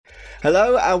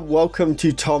Hello and welcome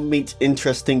to Tom Meets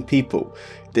Interesting People.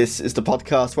 This is the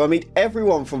podcast where I meet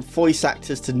everyone from voice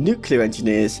actors to nuclear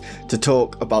engineers to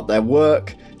talk about their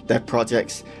work, their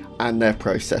projects and their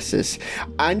processes.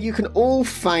 And you can all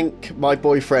thank my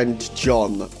boyfriend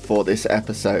John for this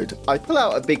episode. I put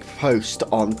out a big post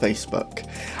on Facebook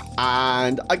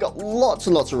and I got lots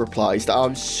and lots of replies that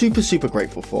I'm super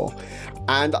grateful for.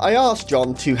 And I asked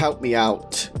John to help me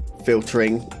out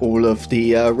filtering all of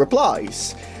the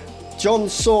replies. John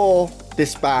saw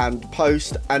this band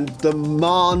post and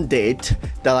demanded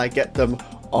that I get them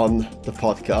on the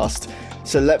podcast.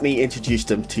 So let me introduce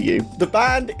them to you. The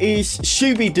band is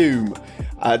Shoo Bee Doom.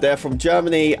 They're from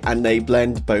Germany and they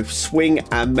blend both swing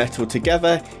and metal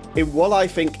together in what I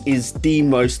think is the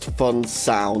most fun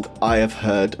sound I have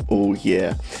heard all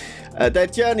year. Their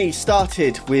journey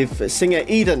started with singer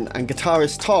Eden and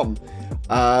guitarist Tom,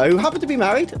 who happened to be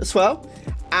married as well,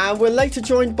 and were later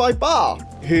joined by Bar,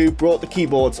 who brought the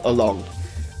keyboards along.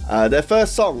 Their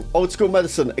first song, Old School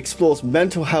Medicine, explores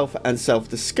mental health and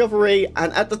self-discovery,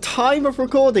 and at the time of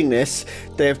recording this,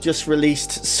 they have just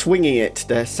released Swinging It,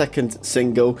 their second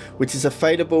single, which is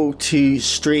available to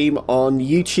stream on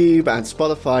YouTube and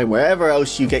Spotify and wherever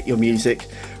else you get your music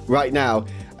right now.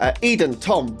 Eden,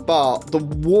 Tom, Bar, the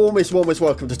warmest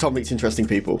welcome to Tom Meets Interesting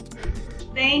People.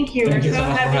 Thank you. Thank you so so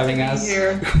much for happy having to be us.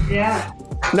 here. Yeah.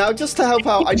 Now, just to help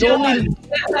out, I normally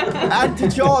and to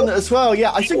John as well.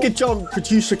 Yeah, I should give John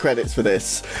producer credits for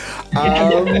this.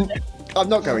 I'm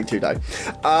not going to though.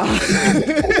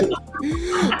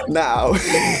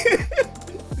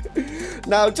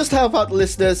 Now, just to help out the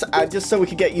listeners, and just so we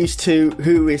can get used to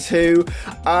who is who,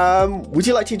 would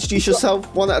you like to introduce yourself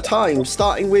one at a time,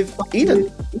 starting with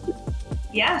Eden?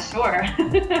 Yeah, sure.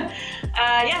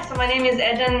 So my name is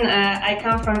Eden. I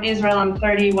come from Israel. I'm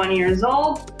 31 years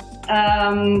old.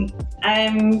 I'm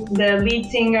the lead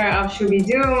singer of Shoo Bee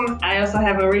Doom. I also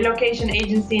have a relocation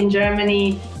agency in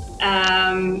Germany,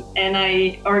 and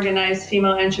I organize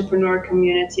female entrepreneur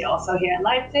community also here in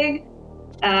Leipzig.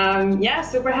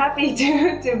 Super happy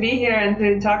to be here and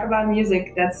to talk about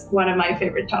music. That's one of my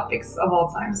favorite topics of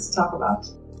all times to talk about.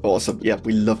 Awesome. Yeah,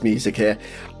 we love music here.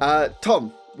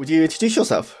 Tom, would you introduce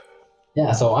yourself?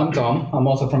 Yeah, so I'm Tom. I'm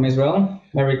also from Israel,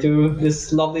 married to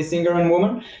this lovely singer and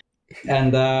woman.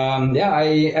 And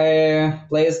I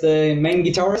play as the main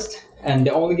guitarist and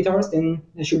the only guitarist in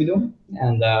Shoo Bee Doom.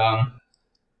 And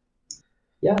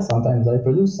sometimes I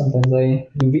produce, sometimes I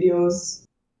do videos,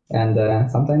 and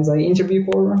sometimes I interview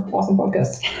for awesome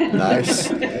podcasts. Nice.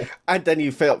 And then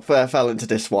you fell into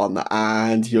this one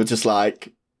and you're just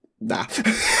like, nah.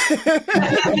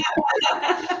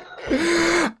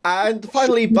 And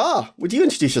finally, Bar, would you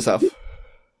introduce yourself?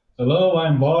 Hello,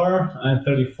 I'm Bar. I'm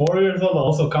 34 years old. I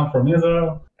also come from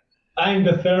Israel. I'm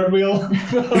the third wheel.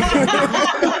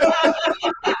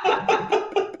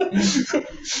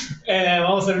 And I'm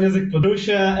also a music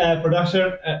production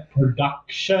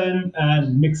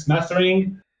and mix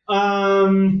mastering.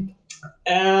 And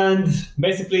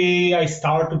basically, I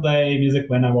started to play music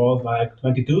when I was like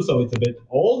 22, so it's a bit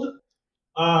old.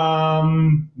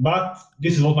 But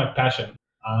this is what my passion.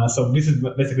 So this is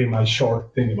basically my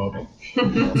short thing about it.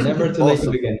 Never too late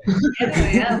to begin.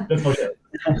 Yeah. That's for sure.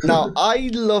 Now, I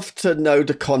love to know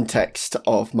the context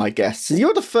of my guests. And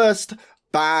you're the first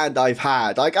band I've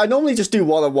had. Like, I normally just do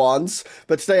one-on-ones,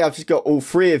 but today I've just got all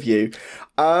three of you.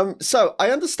 So I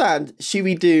understand Shoo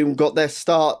Bee Doom got their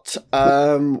start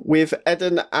with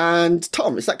Eden and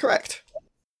Tom. Is that correct?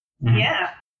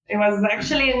 Yeah. It was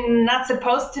actually not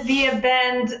supposed to be a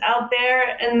band out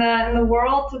there in the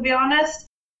world, to be honest.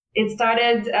 It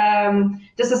started,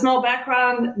 just a small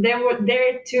background, they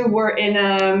two were in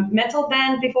a metal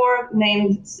band before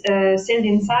named Sealed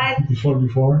Inside. Before.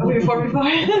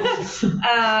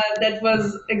 That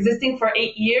was existing for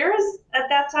 8 years at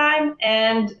that time.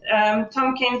 And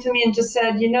Tom came to me and just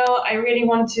said, I really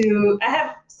want to, I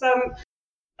have some,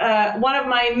 one of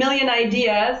my million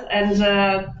ideas, and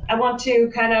I want to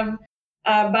kind of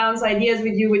bounce ideas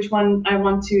with you, which one I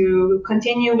want to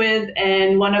continue with.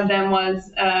 And one of them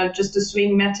was just a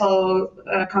swing metal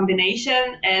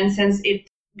combination. And since it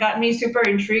got me super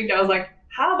intrigued, I was like,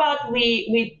 how about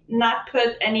we not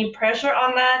put any pressure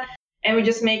on that and we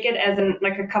just make it as a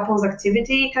couples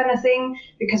activity kind of thing,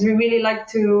 because we really like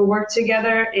to work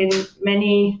together in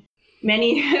many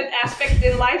aspects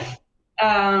in life.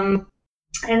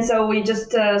 And so we just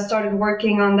started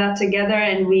working on that together,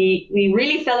 and we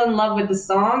really fell in love with the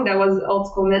song. That was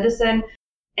Old School Medicine.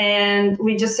 And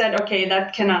we just said, okay,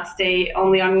 that cannot stay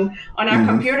only on our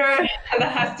computer.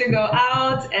 That has to go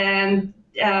out. And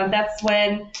that's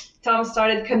when Tom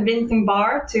started convincing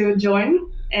Bar to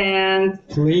join. And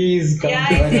please come it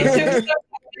join us. took some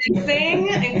convincing.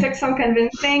 It took some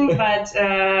convincing, but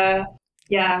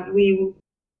yeah,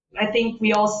 I think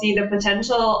we all see the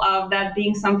potential of that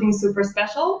being something super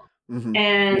special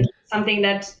and something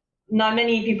that not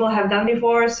many people have done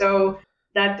before. So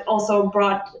that also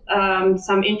brought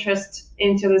some interest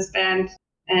into this band,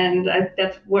 and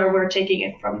that's where we're taking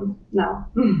it from now.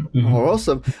 Oh,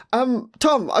 awesome.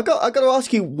 Tom, I got to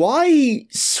ask you, why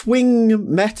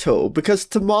swing metal? Because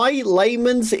to my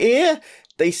layman's ear,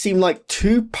 they seem like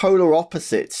two polar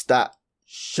opposites that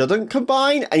shouldn't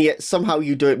combine, and yet somehow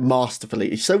you do it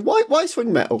masterfully. So why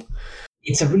swing metal?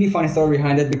 It's a really funny story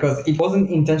behind it, because it wasn't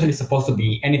intentionally supposed to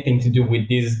be anything to do with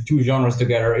these two genres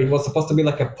together. It was supposed to be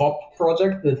like a pop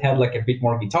project that had like a bit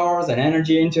more guitars and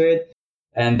energy into it.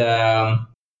 And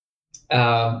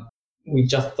we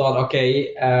just thought,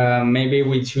 okay, maybe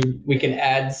we can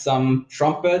add some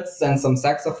trumpets and some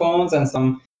saxophones and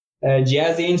some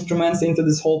jazzy instruments into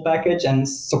this whole package. And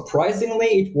surprisingly,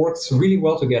 it works really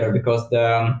well together, because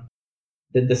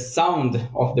the sound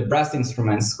of the brass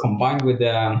instruments combined with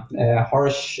the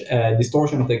harsh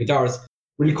distortion of the guitars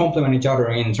really complement each other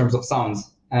in terms of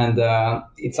sounds. And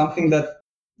it's something that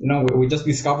we just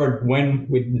discovered when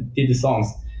we did the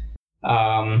songs.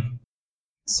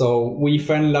 So we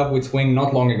fell in love with swing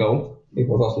not long ago. It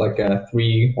was also like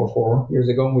 3 or 4 years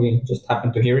ago. We just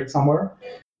happened to hear it somewhere,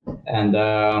 and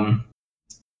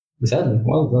we said,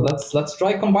 well, let's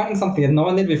try combining something that no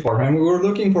one did before. And we were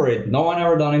looking for it. No one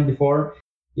ever done it before.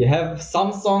 You have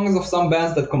some songs of some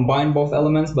bands that combine both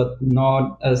elements, but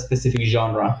not a specific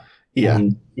genre. Yeah.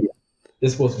 And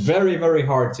this was very, very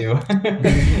hard to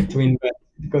to invent,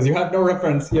 because you have no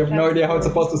reference. You have no idea how it's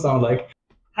supposed to sound like.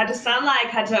 How to sound like,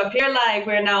 how to appear like.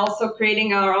 We're now also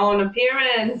creating our own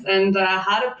appearance and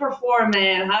how to perform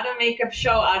it, how to make a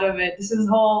show out of it. This is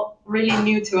all really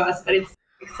new to us, but it's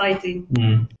exciting.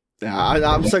 Yeah,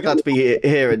 I'm so glad to be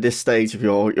here at this stage of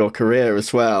your career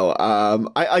as well.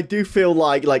 I do feel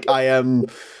like I am,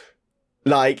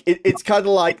 like, it's kind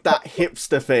of like that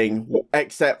hipster thing,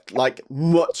 except like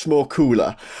much more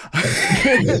cooler.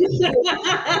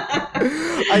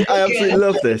 I absolutely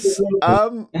love this.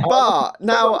 But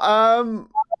now,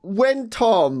 when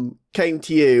Tom came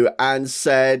to you and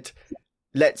said,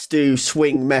 let's do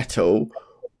swing metal,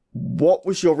 what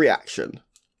was your reaction?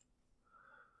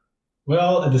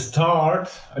 Well, at the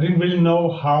start, I didn't really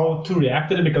know how to react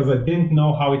to it, because I didn't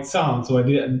know how it sounds, so I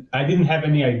didn't have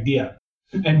any idea.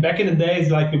 And back in the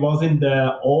days, like, it was in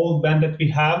the old band that we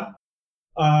have,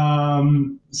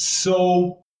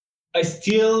 so I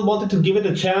still wanted to give it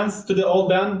a chance to the old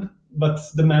band, but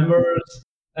the members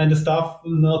and the stuff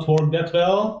will not work that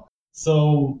well.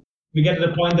 So we get to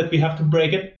the point that we have to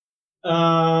break it.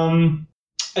 And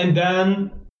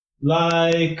then,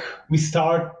 like, we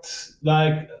start,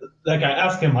 like I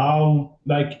asked him how,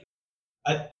 like,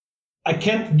 I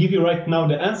can't give you right now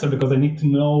the answer, because I need to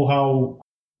know how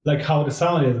the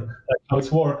sound is, like how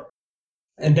it's worked.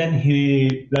 And then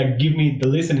he give me the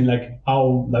listening,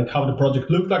 how the project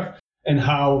looked like and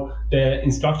how the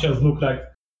instructions look like.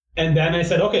 And then I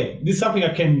said, okay, this is something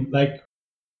I can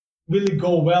really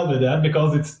go well with that,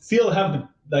 because it still have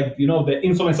the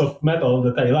influence of metal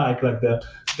that I like the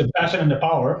passion and the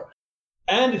power,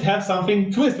 and it has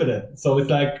something twist with it. So it's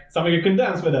like something you can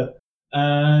dance with it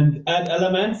and add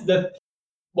elements that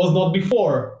was not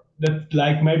before. That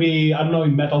maybe, I don't know,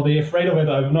 in metal they're afraid of it,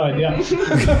 I have no idea.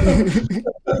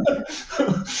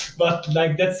 But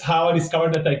that's how I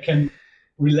discovered that I can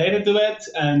relate it to it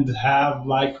and have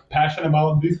passion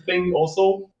about this thing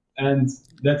also. And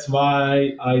that's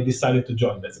why I decided to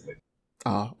join, basically.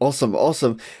 Oh,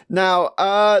 awesome. Now,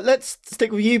 let's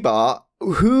stick with you, Bart.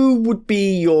 Who would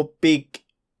be your big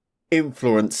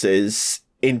influences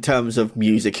in terms of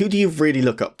music? Who do you really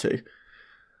look up to?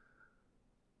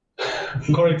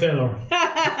 Corey Taylor.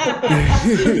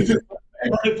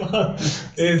 Slipknot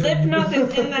is in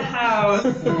the house.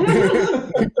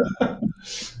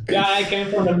 Yeah, I came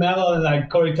from the metal, and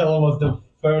Corey Taylor was the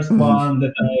first one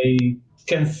that I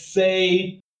can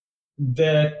say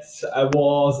that I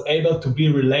was able to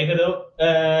be related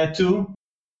to,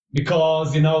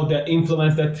 because the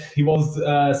influence that he was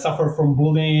suffered from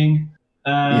bullying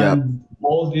and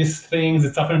all these things.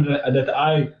 It's something that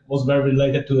I was very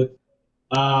related to it,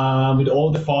 with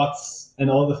all the thoughts and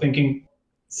all the thinking.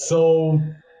 So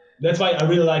that's why I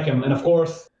really like him. And of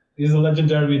course, he's a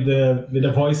legendary with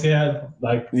the voice he had.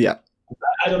 I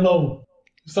don't know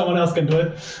if someone else can do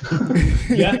it.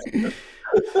 Yes.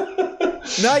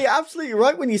 No, you're absolutely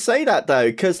right when you say that, though,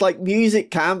 because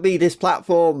music can be this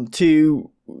platform to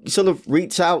sort of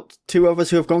reach out to others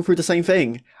who have gone through the same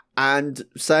thing and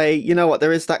say, you know what,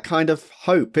 there is that kind of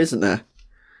hope, isn't there?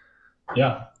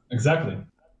 Yeah, exactly.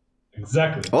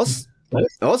 Exactly.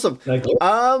 Awesome. Like,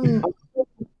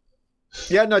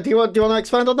 Yeah, no, do you want to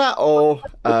expand on that, or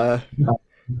I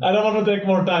don't want to take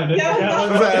more time.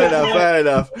 Fair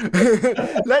enough.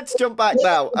 Let's jump back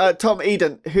now. Tom,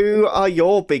 Eden, who are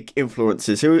your big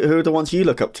influences? Who are the ones you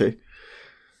look up to?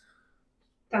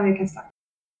 Tom, you can start.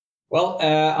 Well,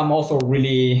 I'm also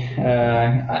really.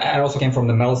 I also came from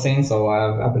the metal scene, so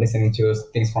I've been listening to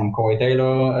things from Corey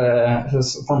Taylor,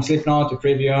 from Slipknot to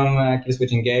Trivium,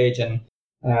 Killswitch Engage, and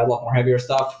a lot more heavier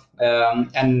stuff.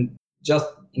 And just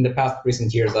in the past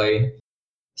recent years, I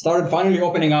started finally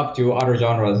opening up to other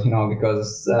genres.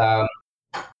 Because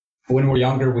when we're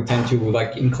younger, we tend to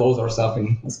like enclose ourselves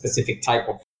in a specific type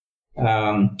of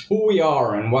who we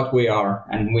are and what we are,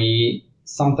 and we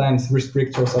sometimes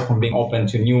restrict yourself from being open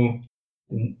to new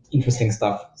and interesting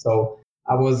stuff. So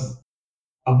I was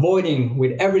avoiding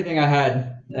with everything I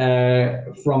had,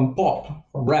 from pop,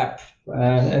 from rap,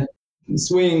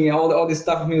 swing, all this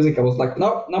stuff of music. I was like,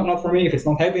 no, not for me. If it's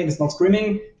not heavy and it's not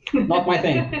screaming, not my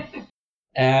thing.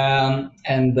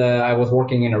 And I was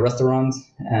working in a restaurant,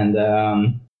 and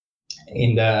when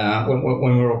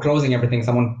we were closing everything,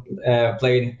 someone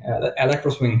played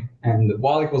electro swing, and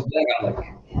while it was playing, I'm like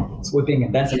sweeping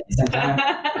and dancing at the same time.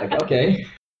 Like, okay,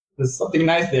 there's something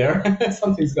nice there.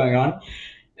 Something's going on.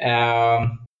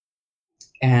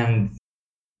 And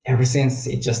ever since,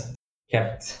 it just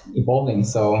kept evolving.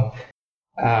 So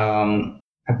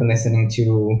I've been listening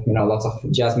to lots of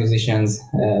jazz musicians,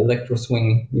 electro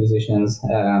swing musicians.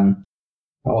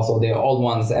 Also the old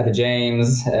ones, Etta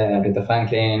James, Rita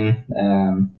Franklin,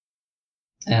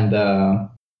 and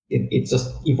it's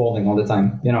just evolving all the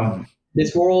time.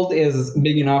 This world is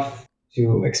big enough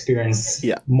to experience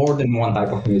more than one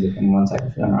type of music and one type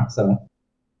of genre. So,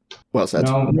 well said.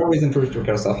 No reason to restrict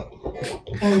yourself.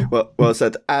 Well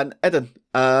said. And Eden,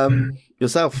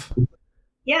 yourself?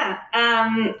 Yeah.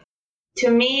 To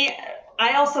me,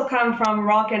 I also come from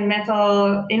rock and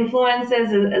metal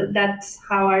influences. That's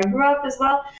how I grew up as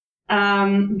well.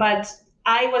 But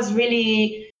I was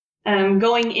really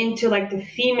going into like the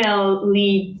female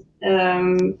lead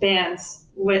bands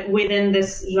within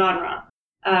this genre.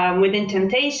 Within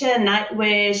Temptation,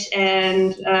 Nightwish,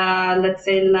 and let's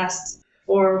say the last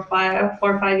 4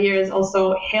 or 5 years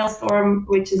also Hailstorm,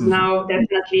 which is now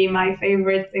definitely my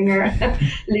favorite singer,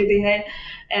 Lizzie Hay,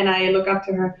 and I look up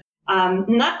to her.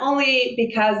 Not only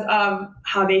because of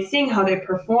how they sing, how they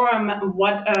perform,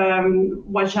 what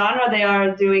genre they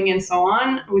are doing, and so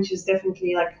on, which is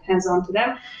definitely like hands-on to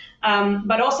them,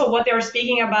 but also what they were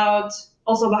speaking about,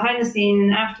 also behind the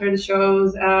scene after the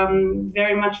shows,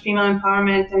 very much female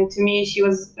empowerment, and to me, she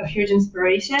was a huge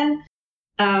inspiration.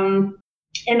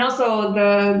 And also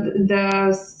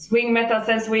the swing metal,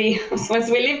 since we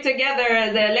lived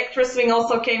together, the electro swing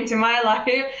also came to my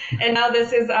life, and now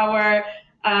this is our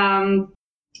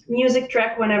music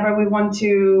track whenever we want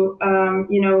to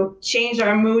change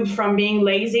our mood from being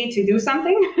lazy to do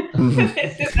something.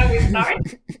 This is how we start.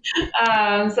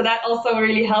 So that also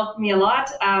really helped me a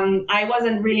lot. I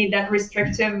wasn't really that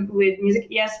restrictive with music.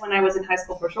 Yes, when I was in high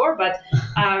school for sure, but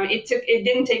it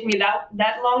didn't take me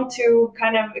that long to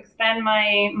kind of expand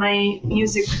my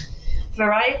music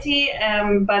variety.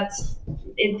 But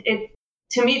it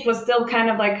to me, it was still kind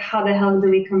of like, how the hell do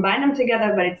we combine them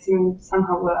together? But it seemed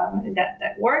somehow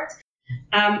that worked.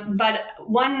 But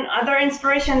one other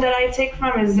inspiration that I take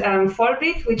from is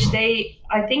Volbeat, which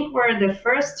I think were the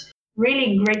first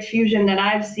really great fusion that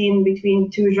I've seen between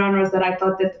two genres that I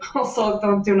thought that also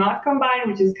do not combine,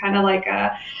 which is kind of like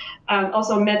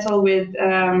also metal with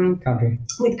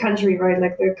country, right?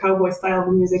 Like the cowboy style of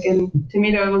music. And to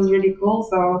me, that was really cool.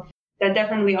 So that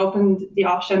definitely opened the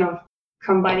option of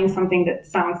combining something that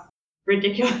sounds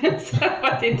ridiculous,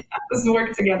 but it does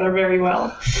work together very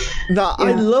well. No,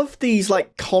 I love these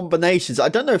like combinations. I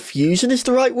don't know if fusion is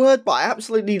the right word, but I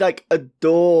absolutely like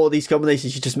adore these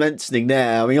combinations you're just mentioning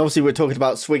there. I mean, obviously we're talking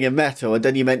about swing and metal, and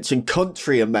then you mentioned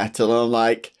country and metal, and I'm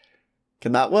like,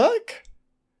 can that work?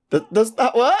 Does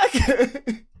that work?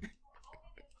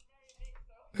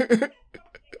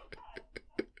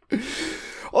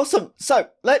 Awesome. So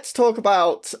let's talk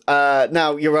about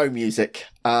now your own music.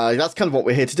 That's kind of what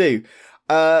we're here to do.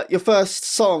 Your first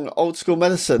song, Old School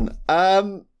Medicine.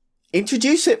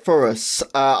 Introduce it for us.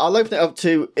 I'll open it up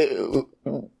to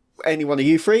any one of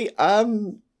you three.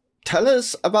 Tell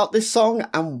us about this song,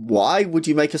 and why would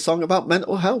you make a song about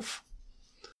mental health?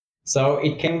 So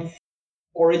it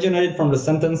originated from the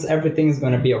sentence, "Everything's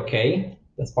gonna be okay."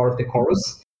 That's part of the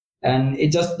chorus, and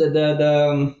it just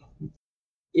the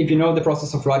if you know the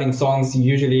process of writing songs,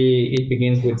 usually it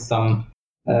begins with some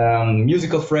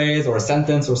musical phrase or a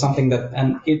sentence or something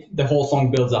the whole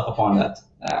song builds up upon that.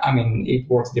 I mean, it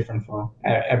works different for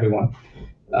everyone.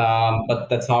 But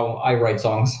that's how I write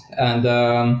songs. And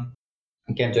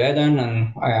I came to Eden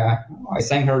and I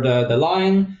sang her the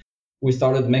line. We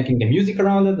started making the music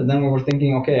around it, and then we were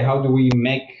thinking, okay, how do we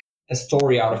make a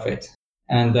story out of it?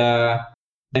 And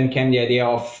then came the idea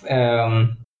of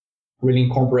really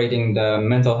incorporating the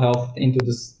mental health into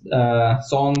this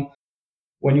song.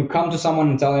 When you come to someone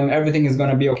and tell him everything is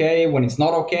going to be okay, when it's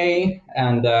not okay,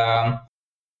 and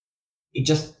it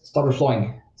just started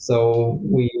flowing. So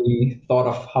we thought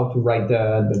of how to write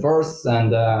the verse,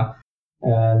 and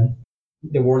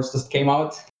the words just came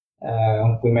out.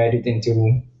 We made it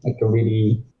into like a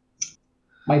really...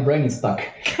 My brain is stuck.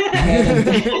 I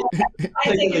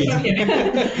take it from here.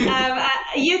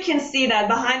 You can see that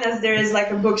behind us there is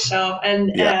like a bookshelf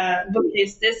and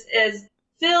bookcase. This is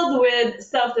filled with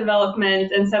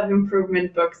self-development and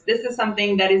self-improvement books. This is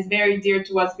something that is very dear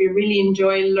to us. We really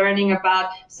enjoy learning about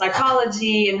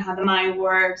psychology and how the mind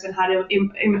works and how to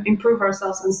improve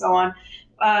ourselves and so on.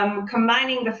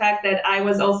 Combining the fact that I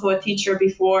was also a teacher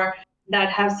before, that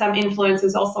have some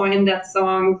influences also in that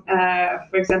song.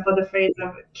 For example, the phrase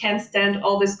of "can't stand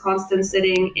all this constant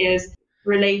sitting" is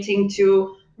relating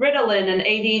to Ritalin and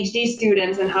ADHD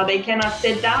students and how they cannot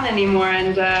sit down anymore,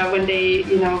 and when they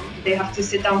have to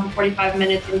sit down for 45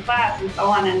 minutes in class and so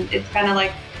on. And it's kind of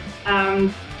like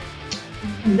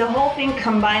the whole thing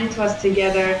combined to us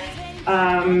together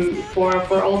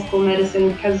for old school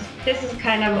medicine, because this is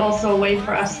kind of also a way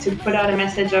for us to put out a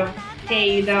message of,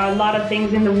 hey, there are a lot of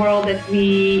things in the world that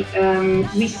we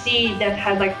see that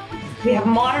we have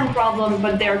modern problems,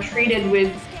 but they're treated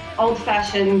with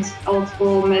old-fashioned,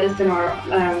 old-school medicine or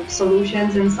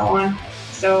solutions and so on.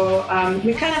 So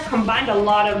we kind of combined a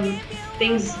lot of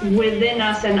things within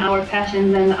us and our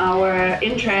passions and our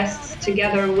interests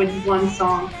together with one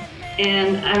song.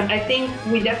 And I think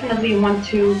we definitely want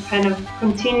to kind of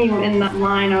continue in that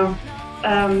line of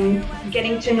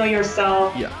getting to know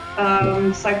yourself,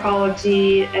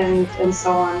 psychology, and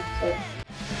so on. So.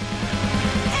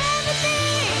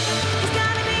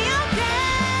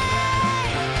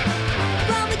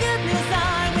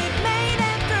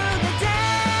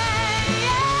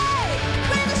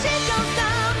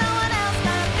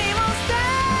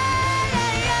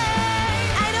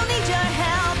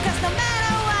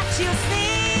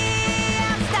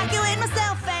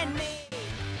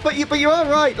 But you are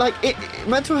right. Like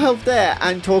mental health there,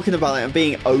 and talking about it and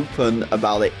being open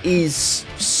about it is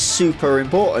super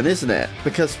important, isn't it?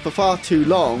 Because for far too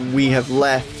long we have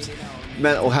left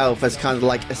mental health as kind of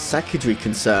like a secondary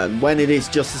concern when it is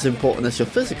just as important as your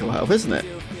physical health, isn't it?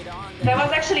 That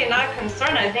was actually not a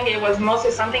concern. I think it was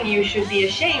mostly something you should be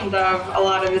ashamed of a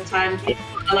lot of the time. People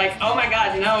are like, oh my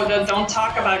God, no, don't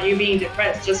talk about you being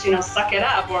depressed. Just, suck it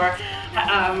up, or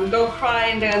go cry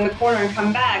in the corner and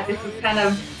come back. This is kind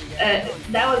of,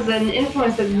 that was an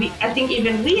influence that I think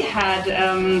even we had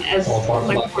as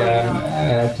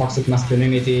toxic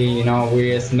masculinity.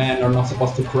 We as men are not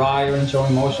supposed to cry or show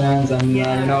emotions. And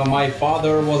my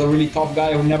father was a really tough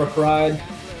guy who never cried,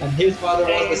 and his father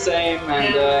was the same.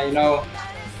 And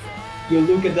you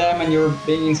look at them and you're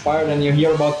being inspired, and you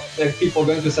hear about people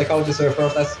going to a psychologist. So your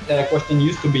first question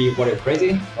used to be, "What, are you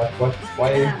crazy?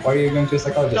 Why are you going to a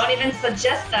psychologist?" Don't even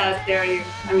suggest that, dare you?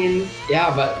 I mean.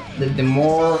 Yeah, but the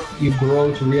more you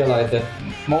grow to realize that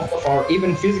most of our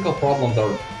even physical problems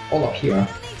are all up here.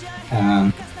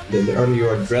 The earlier you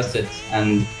address it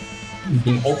and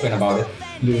being open about it,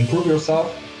 you improve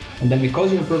yourself, and then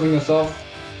because you're improving yourself,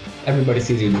 everybody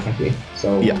sees you differently.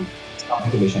 So it's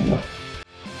nothing to be ashamed of.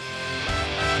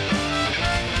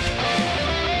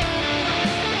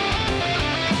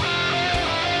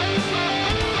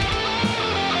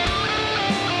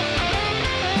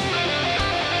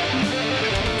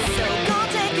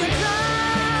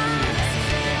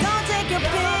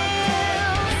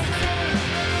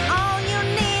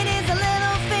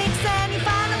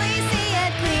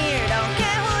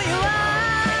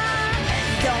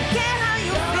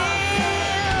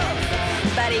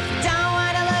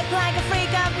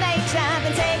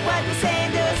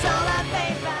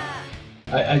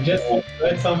 I just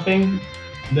read something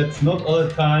that's not all the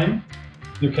time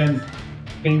you can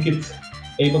think it's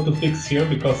able to fix here,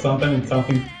 because sometimes it's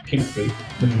something chemistry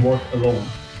that works alone.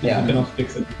 You cannot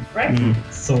fix it. Right.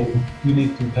 So you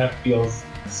need to have pills.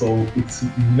 So it's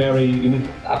very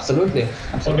Absolutely.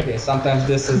 Okay. Sometimes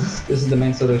this is the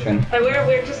main solution. But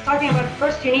we're just talking about,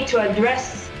 first you need to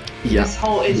address this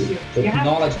whole issue. To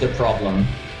acknowledge the problem.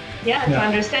 To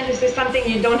understand this is something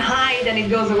you don't hide and it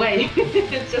goes away.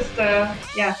 It's just,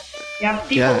 you have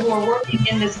people who are working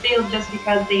in this field just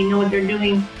because they know what they're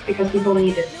doing, because people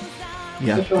need it.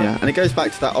 Yeah, For sure. yeah, and it goes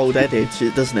back to that old adage,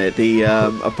 doesn't it? The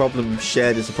a problem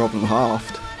shared is a problem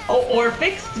halved. Or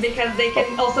fixed, because they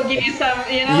can also give you some,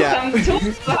 Yeah. some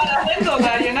tools to handle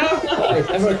that, It's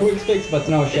never a quick fix, but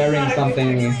sharing not a quick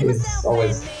something fix. is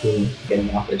always getting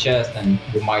it off the chest, and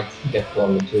you might get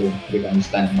closer to really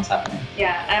understanding what's happening.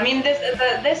 Yeah, I mean,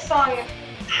 this song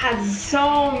has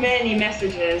so many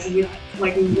messages with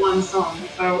like one song,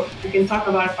 so we can talk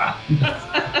about it for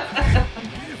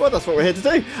Well, that's what we're here to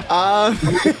do.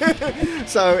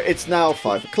 So it's now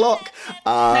 5 o'clock.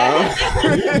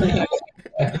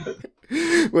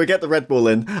 We'll get the Red Bull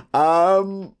in.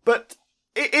 But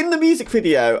in the music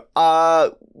video,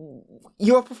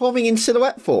 you are performing in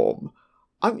silhouette form.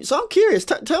 I'm curious.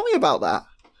 Tell me about that.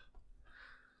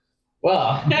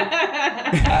 Well,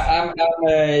 I'm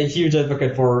a huge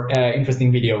advocate for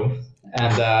interesting video,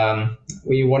 and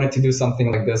we wanted to do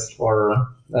something like this for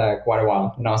quite a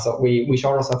while. So we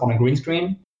shot ourselves on a green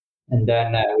screen, and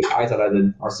then we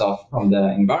isolated ourselves from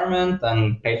the environment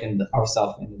and painted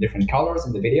ourselves in different colors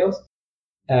in the videos.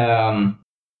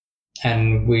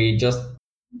 And we just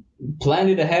planned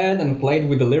it ahead and played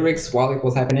with the lyrics while it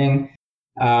was happening.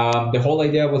 The whole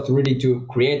idea was really to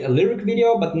create a lyric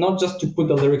video, but not just to put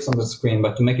the lyrics on the screen,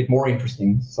 but to make it more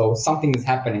interesting. So something is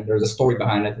happening. There's a story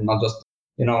behind it, and not just,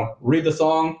 read the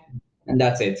song and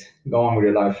that's it. Go on with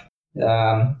your life.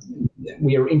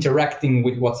 We are interacting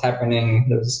with what's happening.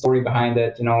 There's a story behind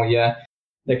it.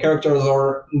 The characters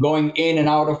are going in and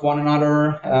out of one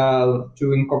another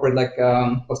to incorporate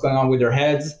what's going on with their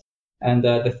heads and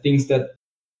the things that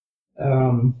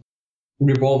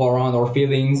revolve around our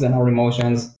feelings and our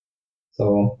emotions.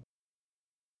 So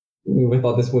we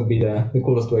thought this would be the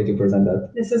coolest way to present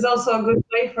that. This is also a good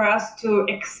way for us to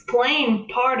explain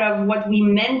part of what we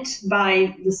meant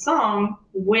by the song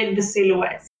with the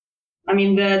silhouettes. I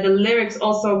mean, the lyrics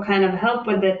also kind of help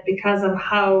with it because of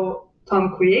how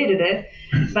Tom created it,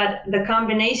 but the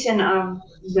combination of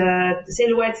the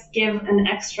silhouettes give an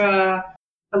extra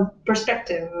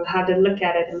perspective of how to look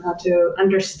at it and how to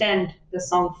understand the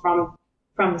song from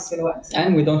the silhouettes.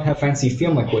 And we don't have fancy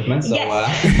film equipment, so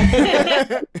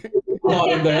yes. not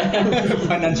in the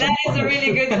financial that is a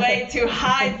really good way to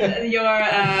hide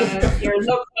your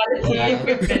low quality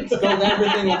equipment. Got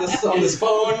everything on this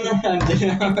phone. And,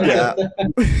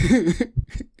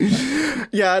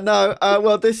 Yeah, no.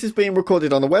 Well, this is being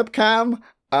recorded on a webcam.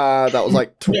 That was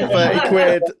like 30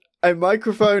 quid. A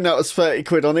microphone, that was 30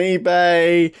 quid on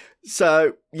eBay.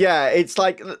 So yeah, it's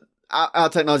like our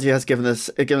technology has given us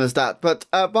that. But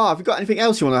Bar, have you got anything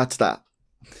else you want to add to that?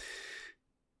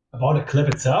 About the clip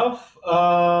itself,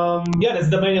 yeah, that's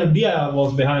the main idea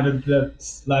was behind it.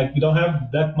 That we don't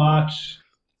have that much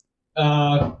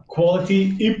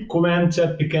quality equipment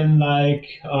that we can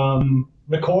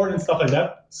record and stuff like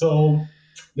that. So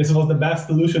this was the best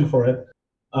solution for it.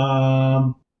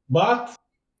 But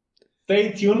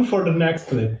stay tuned for the next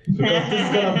clip because this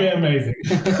is gonna be amazing.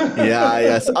 Yeah,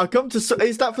 yes. I'll come to.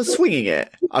 Is that for swinging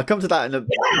it? I'll come to that in a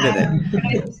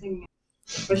minute.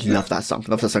 Love that song.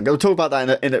 We'll talk about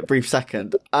that in a brief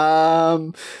second.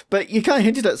 But you kind of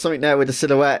hinted at something there with the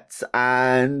silhouettes,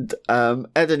 and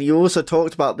Eden, you also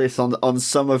talked about this on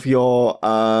some of your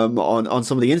on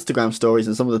some of the Instagram stories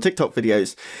and some of the TikTok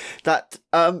videos, that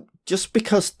just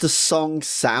because the song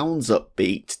sounds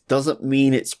upbeat doesn't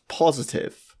mean it's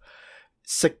positive.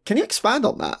 So can you expand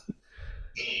on that?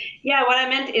 Yeah, what I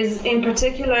meant is, in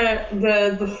particular,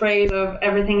 the phrase of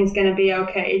everything is going to be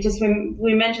okay. Just when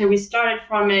we mentioned, we started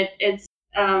from it. It's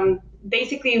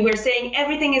basically we're saying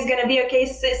everything is going to be okay,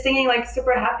 singing like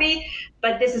super happy.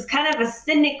 But this is kind of a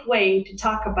cynic way to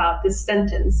talk about this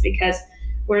sentence, because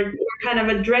we're kind of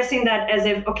addressing that as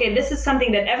if, okay, this is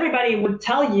something that everybody would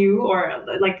tell you, or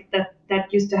like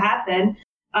that used to happen,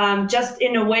 just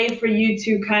in a way for you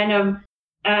to kind of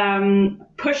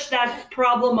push that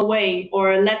problem away,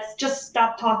 or let's just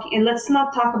stop talking and let's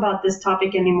not talk about this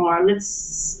topic anymore.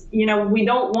 Let's, we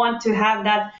don't want to have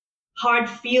that hard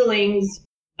feelings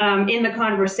in the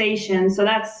conversation. So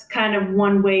that's kind of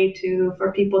one way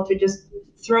for people to just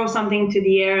throw something to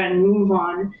the air and move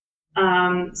on.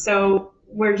 So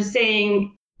we're just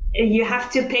saying you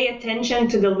have to pay attention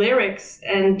to the lyrics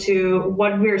and to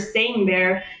what we're saying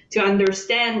there to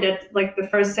understand that, like, the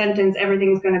first sentence,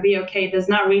 everything's going to be okay, does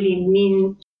not really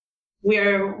mean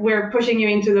we're pushing you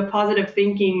into the positive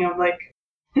thinking of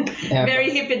very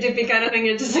hippy-dippy kind of thing,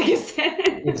 just like you said.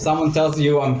 If someone tells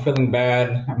you I'm feeling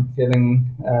bad, I'm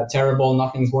feeling terrible,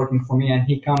 nothing's working for me, and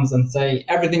he comes and say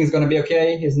everything is going to be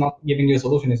okay, he's not giving you a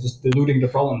solution, he's just diluting the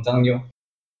problem, telling you,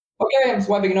 okay, I'm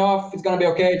swiping it off, it's going to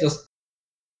be okay, just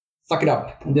suck it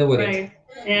up and deal with it.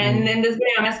 And in this video,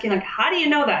 I'm asking, how do you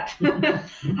know that? How would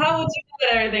you know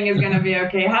that everything is going to be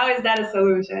okay. How is that a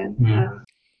solution?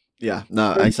 Yeah,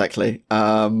 no, exactly.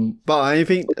 But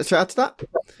anything to add to that?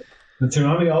 It's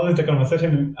reminding me always the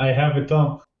conversation I have with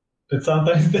Tom. That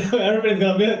sometimes everything's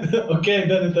gonna be okay,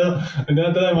 and then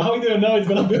I tell him, how do you know it's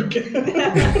gonna be okay?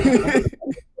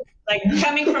 Like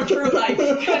coming from true life.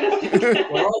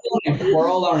 We're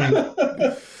all learning.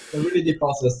 It's a really deep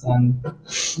process, and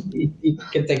it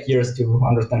can take years to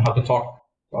understand how to talk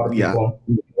to other people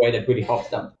in a way that really helps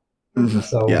them. Mm-hmm.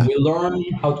 So we learn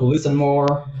how to listen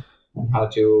more and how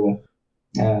to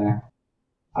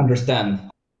understand.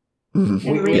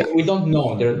 Mm-hmm. We don't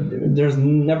know. There's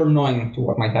never knowing to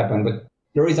what might happen, but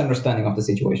there is understanding of the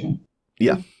situation.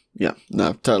 Yeah,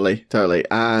 no, totally.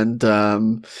 And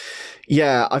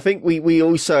I think we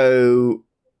also,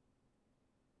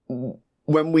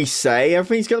 when we say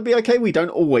everything's going to be okay, we don't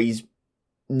always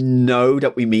know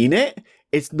that we mean it.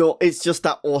 It's just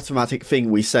that automatic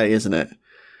thing we say, isn't it?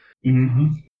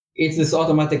 Mm-hmm. It's this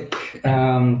automatic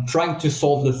trying to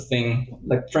solve the thing,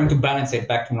 like trying to balance it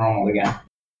back to normal again.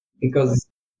 Because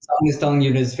someone is telling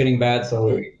you this is feeling bad,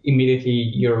 so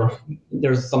immediately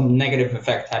there's some negative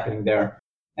effect happening there.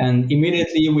 And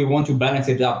immediately we want to balance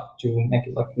it up to make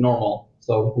it like normal.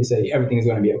 So we say everything is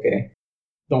going to be okay.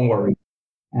 Don't worry.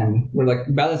 And we're like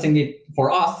balancing it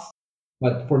for us,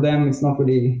 but for them, it's not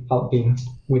really helping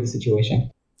with the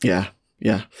situation. Yeah.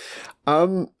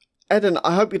 Eden,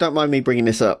 I hope you don't mind me bringing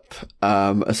this up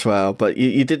as well, but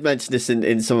you did mention this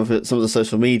in some of the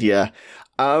social media.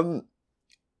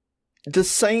 The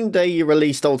same day you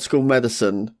released Old School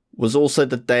Medicine was also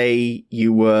the day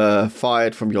you were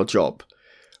fired from your job.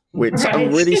 Which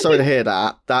I'm really sorry to hear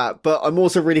that, but I'm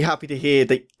also really happy to hear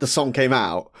that the song came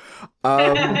out.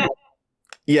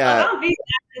 Yeah.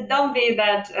 Don't be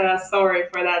that sorry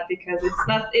for that, because it's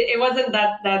not. It wasn't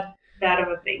that bad of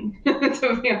a thing,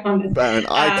 to be honest. Baron,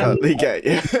 I totally get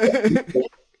you.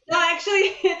 No,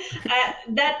 actually,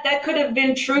 that could have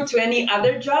been true to any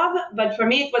other job, but for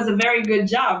me, it was a very good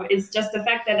job. It's just the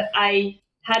fact that I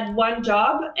had one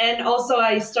job, and also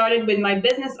I started with my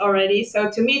business already. So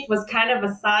to me, it was kind of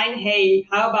a sign, hey,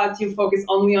 how about you focus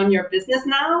only on your business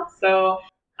now? So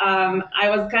I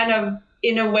was kind of,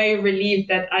 in a way, relieved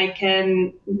that I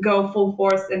can go full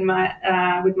force in my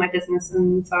with my business.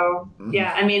 And so,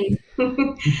 yeah, I mean,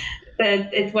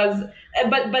 that it was,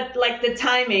 but like the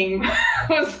timing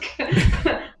was a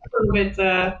little bit,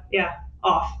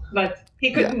 off, but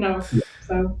he couldn't know.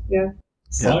 So, yeah.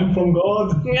 Sign from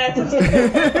God.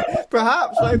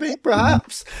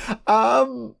 Perhaps.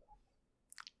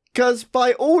 Because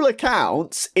by all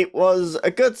accounts, it was a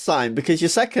good sign, because your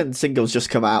second single's just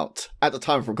come out at the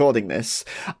time of recording this.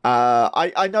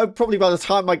 I know probably by the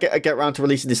time I get around to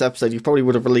releasing this episode, you probably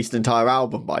would have released an entire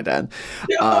album by then.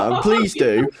 Please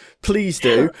do.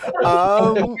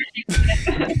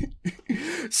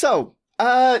 So,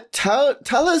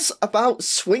 tell us about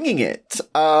Swinging It.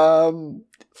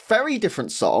 Very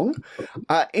different song.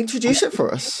 Introduce it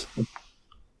for us.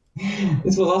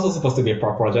 This was also supposed to be a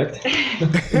pop project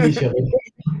initially,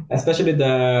 especially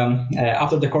the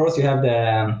after the chorus you have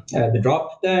the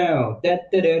drop down with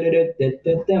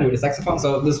the saxophone.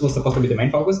 So this was supposed to be the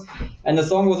main focus, and the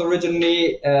song was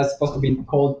originally supposed to be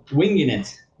called "Winging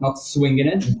It," not "Swinging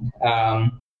It."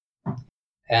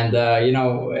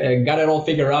 Got it all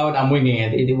figured out. I'm winging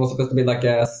it. It was supposed to be like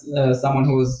someone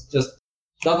who's just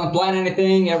doesn't plan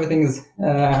anything. Everything is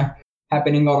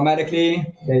happening automatically.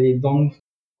 They don't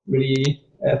really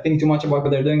think too much about what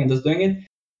they're doing and just doing it.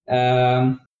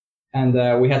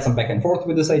 We had some back and forth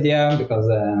with this idea, because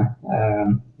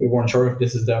we weren't sure if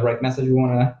this is the right message we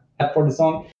want to have for the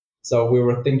song. So we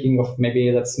were thinking of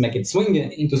maybe let's make it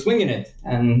swinging it.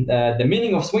 And the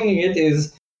meaning of swinging it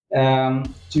is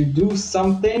to do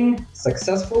something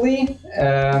successfully,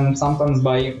 sometimes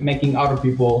by making other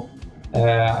people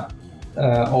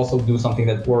also do something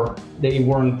that they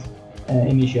weren't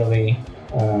initially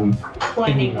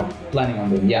planning on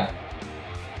doing. Yeah.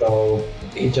 So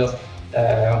it just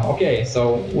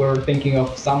so we're thinking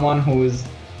of someone who is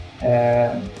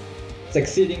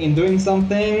succeeding in doing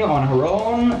something on her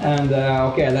own, and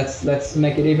let's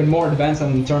make it even more advanced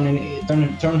and turn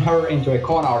her into a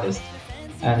con artist.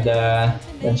 And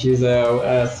then she's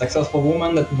a successful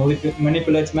woman that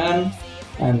manipulates men,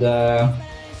 and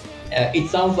it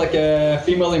sounds like a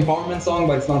female empowerment song,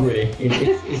 but it's not really.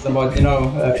 It's about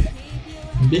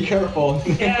be careful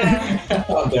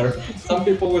out there. Some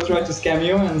people will try to scam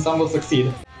you, and some will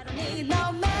succeed.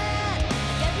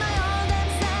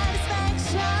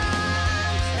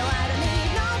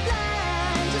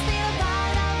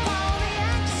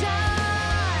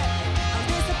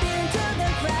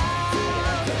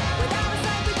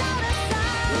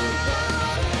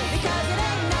 Because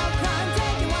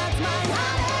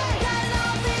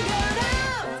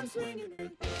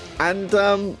And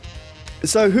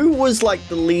so who was like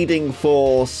the leading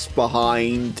force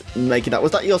behind making that?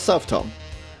 Was that yourself, Tom?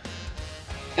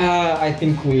 I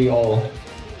think we all.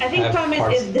 I think Tom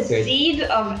is the seed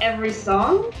of every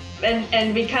song,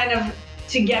 and we kind of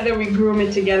together we groom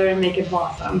it together and make it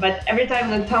awesome. But every time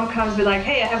that Tom comes with like,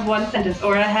 hey, I have one sentence,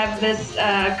 or I have this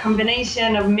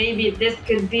combination of maybe this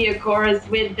could be a chorus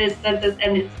with this sentence,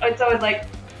 and it's always like,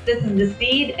 this is the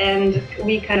seed, and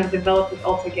we kind of develop it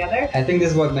all together. I think this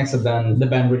is what makes the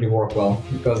band really work well,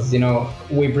 because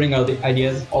we bring out the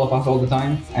ideas, all of us, all the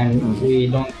time, and we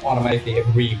don't automatically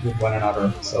agree with one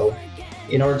another. So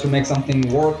in order to make something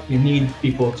work, you need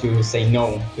people to say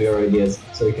no to your ideas,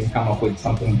 so you can come up with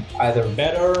something either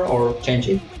better or change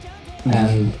it.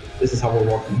 And this is how we're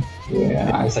working.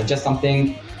 I suggest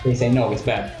something, they say no, it's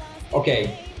bad.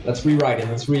 Okay, let's rewrite it,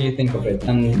 let's rethink of it,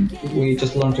 and we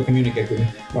just learn to communicate with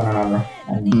one another,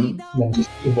 and then just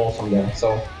evolve from there.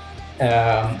 So,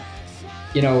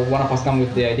 one of us come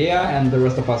with the idea, and the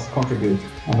rest of us contribute,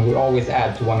 and we always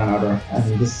add to one another, and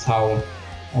this is how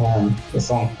the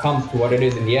song comes to what it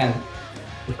is in the end,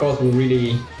 because we're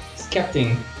really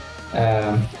skepting.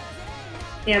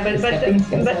 The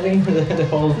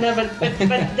whole... No, but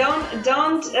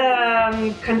don't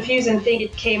confuse and think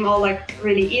it came all like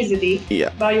really easily.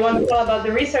 Yeah. But you want to tell about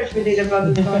the research we did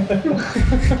about the song?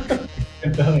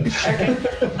 Okay.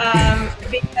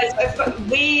 Because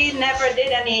we never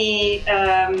did any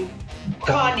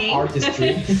conning.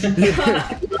 Artistry.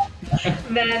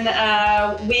 Then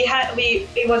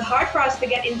it was hard for us to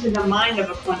get into the mind of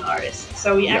a con artist.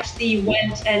 So we actually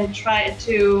went and tried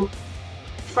to,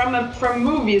 from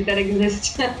movies that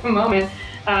exist at the moment,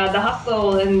 The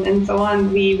Hustle and so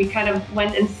on, we kind of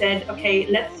went and said, okay,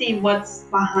 let's see what's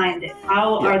behind it.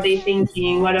 How are they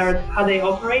thinking? How they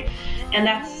operate? And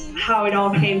that's how it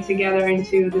all came together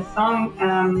into the song.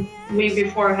 We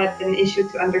before had an issue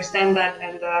to understand that,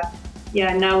 and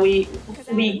now we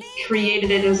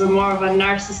created it as more of a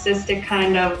narcissistic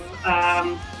kind of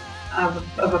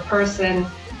a person.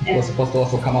 It was supposed to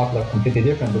also come out like completely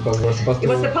different, because we were supposed to... It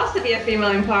was supposed to be a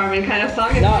female empowerment kind of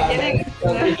song in the beginning.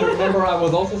 If you remember, I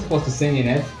was also supposed to sing in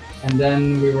it, and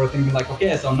then we were thinking like,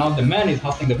 okay, so now the man is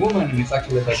hustling the woman, and it's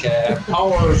actually like a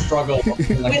power struggle.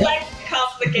 We like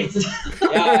complicated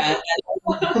stuff.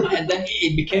 And then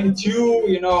it became two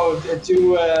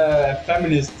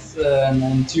feminists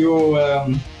and too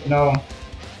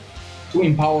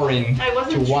empowering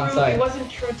to one side. It wasn't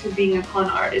true to being a con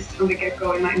artist from the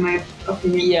get-go, in my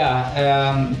opinion.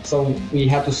 Yeah, so we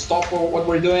had to stop what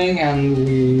we're doing, and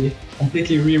we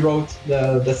completely rewrote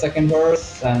the second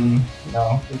verse, and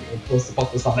it was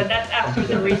supposed to sound... But that's after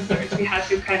the research. We had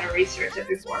to kind of research it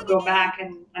before, go back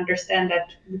and understand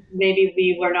that maybe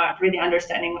we were not really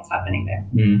understanding what's happening there.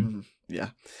 Yeah.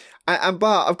 And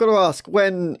Bart, I've got to ask,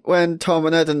 when Tom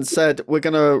and Eden said we're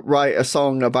going to write a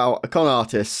song about a con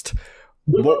artist,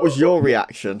 what was your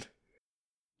reaction?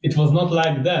 It was not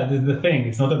like that, is the thing.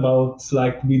 It's not about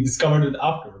like we discovered it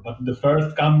after, but the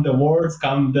first come the words,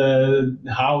 come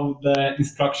how the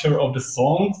structure of the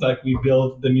songs, like we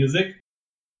built the music.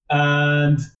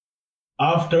 And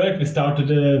after it, we started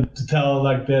to tell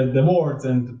like the words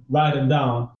and write them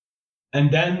down. And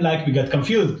then like we got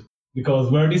confused, because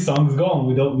where these songs go,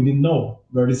 we didn't know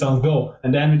where these songs go.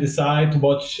 And then we decided to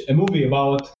watch a movie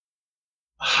about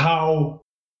how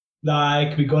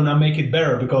like we're gonna make it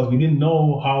better, because we didn't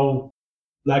know how,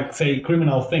 like, say,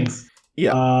 criminal things.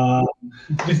 Yeah.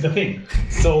 This is the thing.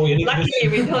 So we luckily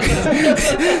we don't know.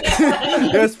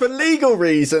 Yes, for legal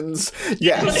reasons.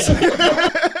 Yes.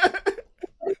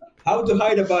 How to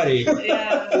hide a body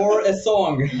or a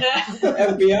song.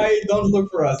 FBI, don't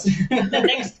look for us. The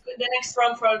next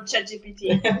one from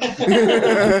ChatGPT.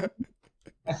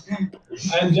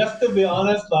 And just to be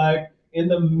honest, like in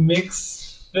the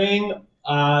mix thing,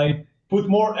 I put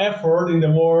more effort in the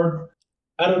word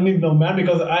I don't need no man,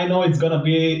 because I know it's gonna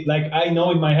be like, I know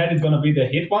in my head it's gonna be the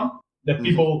hit one that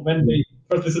people, when they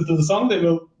first listen to the song, they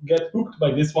will get hooked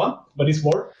by this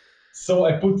word. So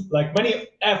I put like many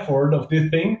effort of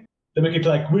this thing to make it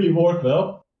like really work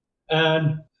well,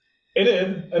 and it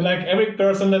did. And like every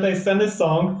person that I send a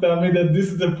song tell me that this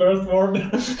is the first word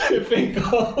you think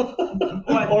of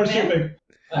or shipping.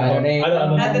 I don't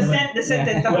know. The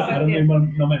sentence. I don't need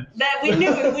no man. That we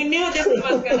knew this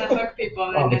was gonna hook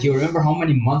people. Oh, but you remember how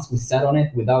many months we sat on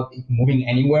it without it moving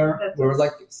anywhere? We were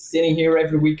like sitting here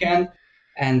every weekend,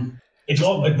 and it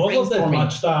wasn't that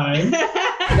much time.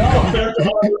 No, compared to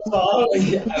other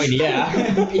songs. I mean,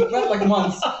 it felt like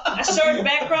months. A short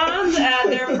background.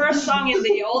 Their first song in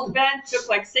the old band took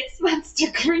like 6 months to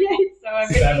create. So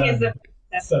everything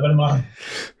is 7 months.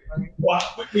 Well,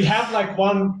 we have like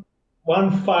one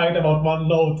one fight about one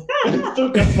note. It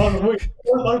took us 1 week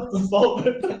to solve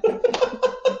it.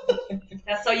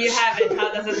 Yeah, so you have it.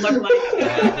 How does it look like?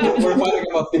 We're fighting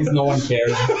about things no one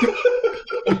cares.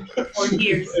 Or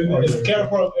hears. It's care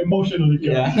for emotionally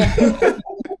care. Yeah.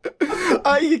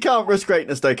 You can't risk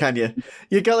greatness though, can you?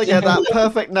 You gotta get that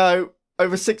perfect note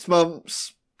over 6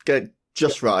 months, get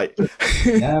just right.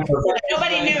 Yeah,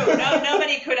 Nobody knew.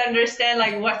 Nobody could understand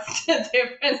like what the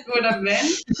difference would have been.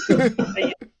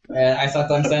 I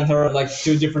sometimes send her like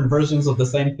 2 different versions of the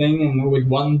same thing and with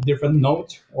 1 different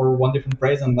note or 1 different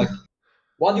phrase, and like,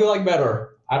 what do you like better?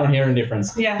 I don't hear any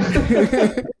difference. Yeah.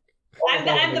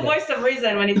 I'm the voice of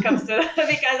reason when it comes to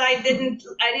because I didn't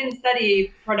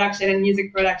study production and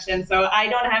music production, so I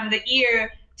don't have the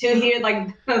ear to hear like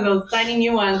those tiny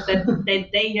nuances that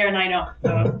they hear and I know.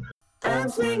 So. I'm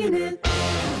swinging it.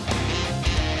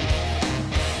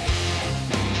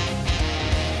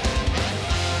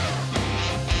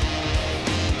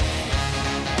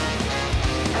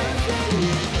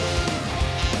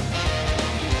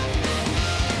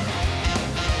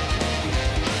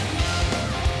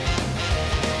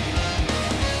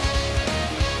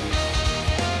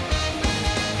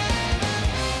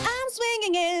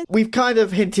 We've kind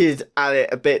of hinted at it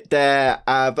a bit there,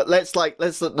 but let's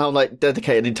now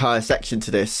dedicate an entire section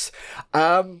to this.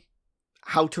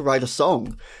 How to write a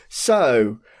song.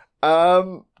 So,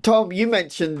 Tom, you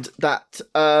mentioned that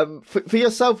for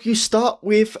yourself, you start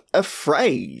with a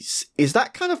phrase. Is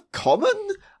that kind of common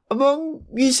among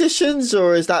musicians,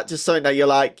 or is that just something that you're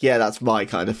like, yeah, that's my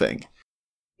kind of thing?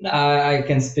 I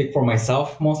can speak for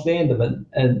myself mostly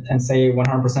and say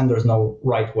 100% there's no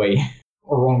right way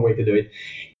or wrong way to do it.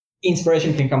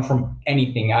 Inspiration can come from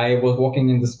anything. I was walking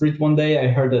in the street one day. I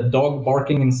heard a dog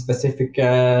barking in specific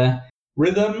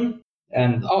rhythm,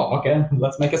 and okay,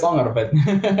 let's make a song out of it.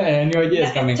 A new idea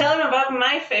is coming. Tell them about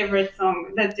my favorite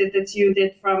song that you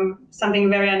did from something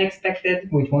very unexpected.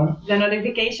 Which one? The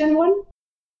notification one.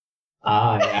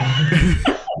 Yeah.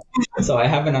 So I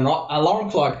have an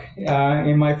alarm clock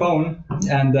in my phone,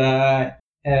 and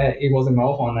it was in my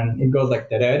phone, and it goes like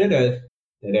da-da-da-da,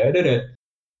 da-da-da-da.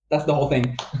 That's the whole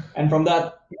thing. And from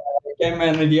that came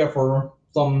an idea for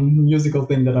some musical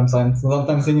thing that I'm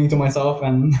sometimes singing to myself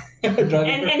and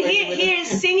driving. And he is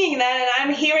singing that, and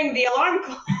I'm hearing the alarm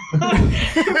clock.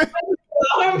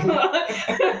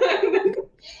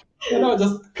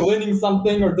 Just cleaning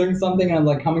something or doing something, and I'm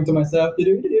like humming to myself.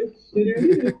 And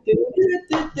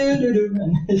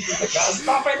she's like,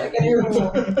 stop it! I can hear it.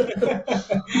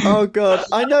 Oh God,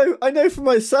 I know for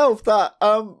myself that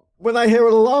when I hear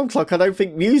an alarm clock, I don't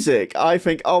think music. I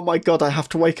think, oh my God, I have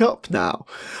to wake up now.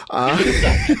 And he's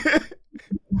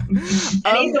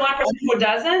the 1% who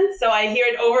doesn't, so I hear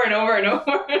it over and over and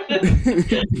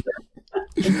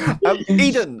over.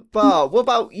 Eden, Bar, what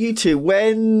about you two?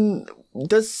 When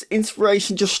does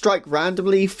inspiration just strike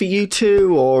randomly for you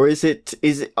two, or is it?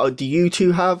 Do you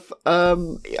two have a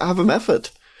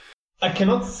method? I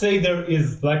cannot say there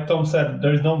is, like Tom said,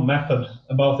 there is no method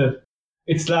about it.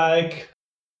 It's like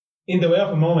in the way of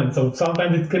a moment. So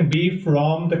sometimes it can be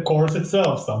from the chorus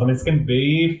itself. Sometimes it can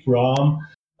be from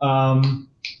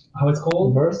how it's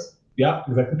called? Verse? Yeah,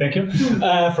 exactly. Thank you.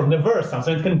 From the verse.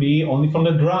 Sometimes it can be only from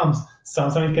the drums.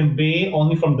 Sometimes it can be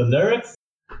only from the lyrics.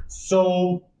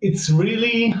 So it's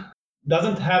really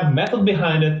doesn't have method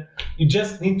behind it. You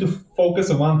just need to focus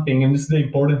on one thing, and this is the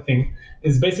important thing.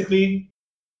 Is basically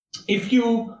if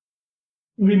you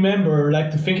remember, like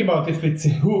to think about if it's a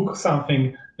hook,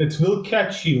 something that will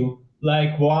catch you,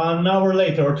 like 1 hour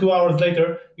later or 2 hours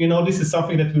later, this is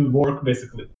something that will work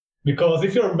basically. Because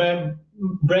if your brain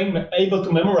able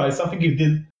to memorize something you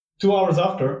did 2 hours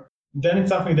after, then it's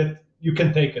something that you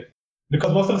can take it.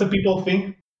 Because most of the people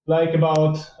think like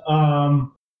about,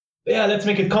 let's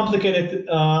make it complicated.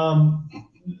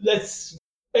 Let's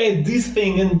add this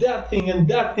thing and that thing and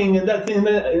that thing and that thing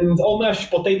and all mash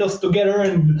potatoes together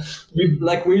and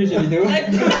like we usually do. I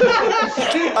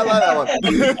like that one. I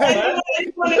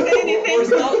don't want to say anything.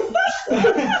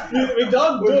 we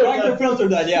don't do We're trying that. to filter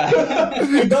that, yeah.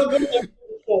 We don't do that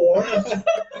before.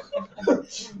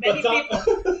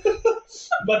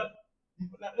 But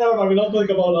never mind, we don't think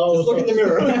about all Just look in the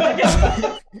mirror.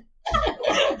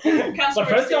 But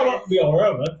first you have to be aware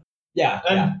of it. Yeah.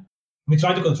 And we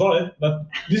try to control it, but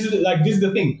this is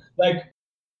the thing. Like,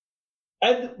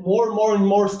 add more and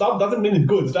more stuff doesn't mean it's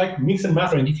good. It's like mix and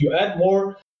mastering. If you add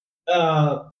more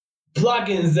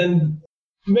plugins and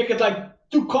make it like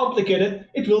too complicated,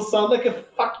 it will sound like a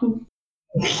fucking.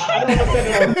 I don't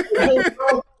understand it.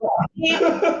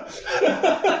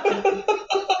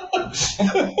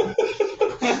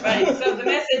 Right. Okay, so the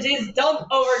message is don't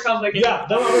overcomplicate. Yeah,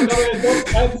 don't overcomplicate.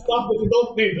 Don't add stuff that you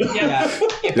don't need. Yeah.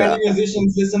 If any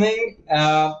musicians listening,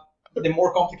 the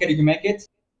more complicated you make it,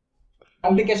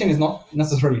 complication is not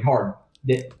necessarily hard.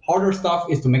 The harder stuff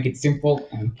is to make it simple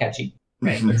and catchy.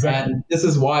 Right? Exactly. And this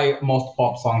is why most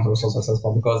pop songs are so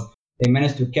successful, because they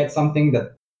manage to catch something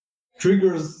that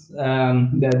triggers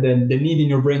the need in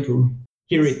your brain to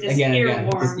hear it This again and again.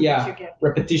 earworm that you get.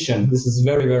 Repetition. This is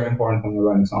very, very important when you're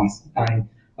writing songs. And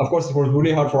of course, it was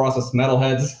really hard for us as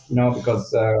metalheads,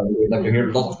 because we like to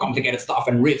hear lots of complicated stuff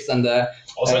and riffs and.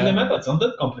 Also in the metal, it's not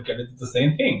that complicated. It's the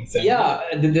same thing.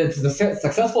 The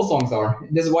successful songs are.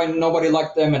 This is why nobody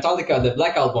liked Metallica, the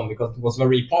Black Album, because it was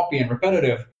very poppy and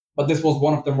repetitive. But this was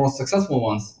one of the most successful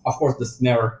ones. Of course, the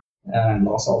snare and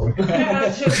also.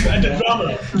 And the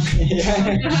drummer.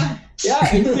 Yeah,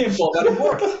 it's simple, but it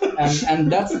works.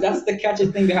 And that's the catchy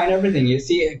thing behind everything. You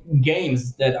see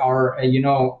games that are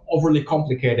overly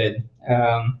complicated.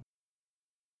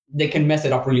 They can mess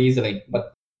it up really easily.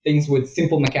 But things with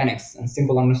simple mechanics and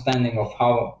simple understanding of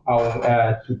how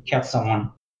to catch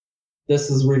someone. This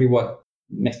is really what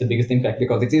makes the biggest impact,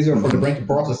 because it's easier for the brain to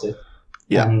process it.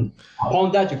 Yeah. And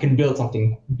upon that, you can build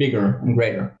something bigger and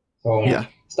greater. So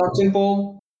start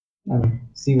simple and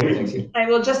see where it takes you. I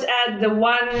will just add the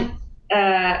one,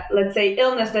 let's say,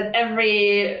 illness that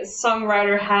every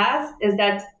songwriter has is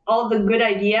that all the good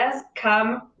ideas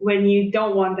come when you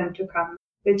don't want them to come,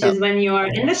 which is when you are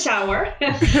in the shower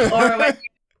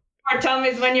or Tom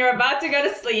is when you're about to go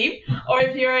to sleep, or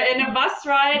if you're in a bus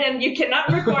ride and you cannot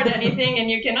record anything and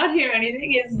you cannot hear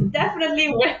anything, is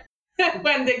definitely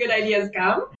when the good ideas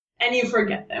come and you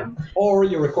forget them. Or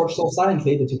you record so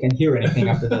silently that you can hear anything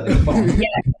after that. And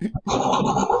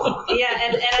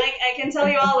I can tell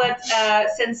you all that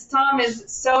since Tom is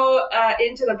so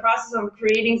into the process of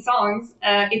creating songs,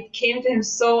 it came to him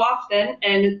so often.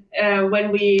 And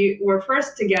when we were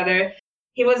first together,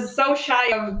 he was so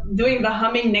shy of doing the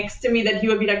humming next to me that he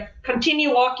would be like,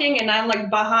 continue walking, and I'm like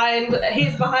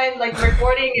he's behind like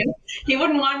recording, and he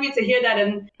wouldn't want me to hear that.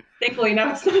 And thankfully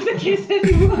now it's not the case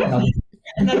anymore.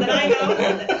 Not that I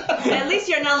know. At least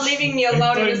you're not leaving me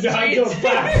alone in the street.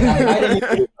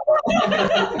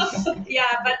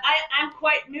 Yeah, but I'm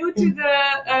quite new to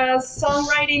the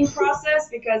songwriting process,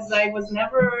 because I was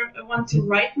never one to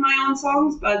write my own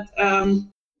songs, but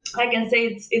I can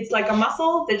say it's like a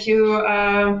muscle that you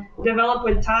develop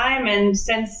with time, and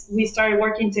since we started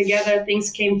working together,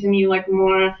 things came to me like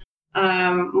more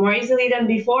easily than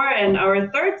before. And our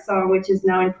third song, which is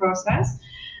now in process,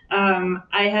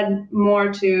 I had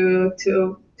more to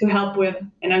help with,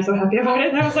 and I'm so happy about it.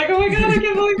 And I was like, oh my god, I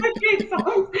can't believe I create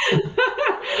songs.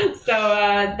 So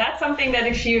that's something that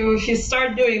if you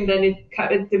start doing, then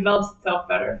it develops itself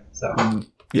better. So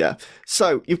yeah.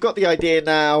 So you've got the idea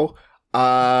now.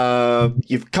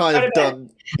 You've kind of done.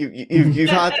 You've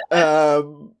had.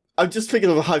 I'm just thinking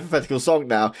of a hypothetical song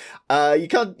now. You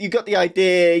got the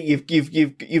idea. You've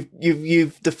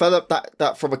developed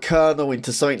that from a kernel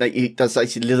into something that's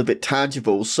actually a little bit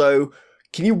tangible. So,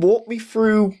 can you walk me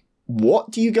through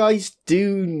what do you guys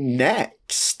do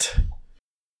next?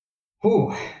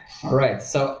 All right.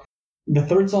 So the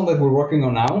third song that we're working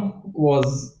on now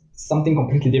was something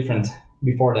completely different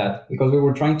before that, because we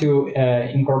were trying to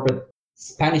incorporate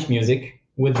Spanish music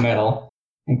with metal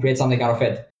and create something out of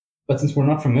it. But since we're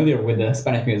not familiar with the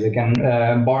Spanish music, and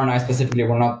Bar and I specifically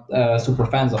were not super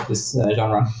fans of this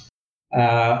genre,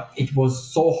 it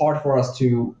was so hard for us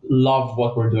to love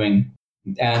what we're doing.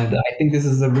 And I think this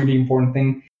is a really important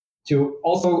thing, to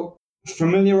also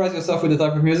familiarize yourself with the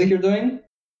type of music you're doing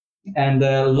and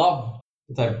love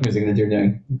the type of music that you're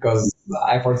doing. Because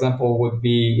I, for example, would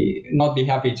not be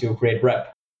happy to create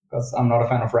rap, because I'm not a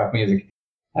fan of rap music.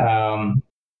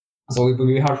 So it would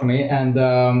be hard for me, and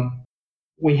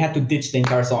we had to ditch the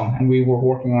entire song, and we were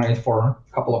working on it for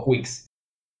a couple of weeks.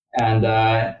 And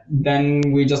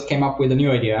then we just came up with a new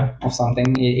idea of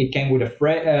something. It came with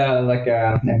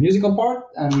a musical part,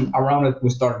 and around it we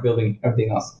started building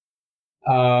everything else.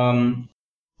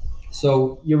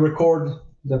 So you record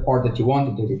the part that you want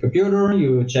into the computer,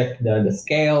 you check the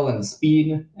scale and the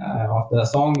speed of the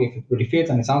song, if it really fits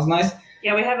and it sounds nice.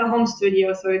 Yeah, we have a home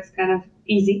studio, so it's kind of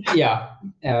easy. Yeah.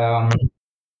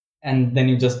 And then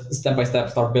you just step by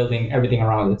step start building everything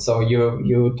around it. So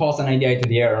you toss an idea into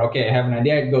the air. Okay, I have an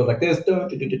idea. It goes like this.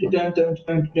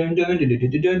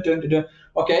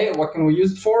 Okay, what can we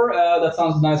use it for? That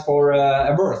sounds nice for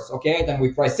a verse. Okay, then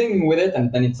we try singing with it,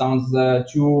 and then it sounds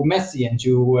too messy and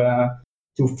too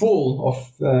full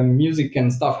of music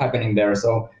and stuff happening there.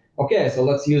 So okay, so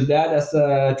let's use that as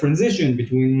a transition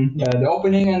between the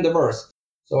opening and the verse.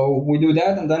 So we do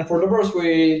that, and then for the verse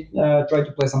we try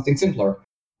to play something simpler.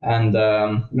 And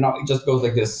it just goes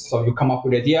like this. So you come up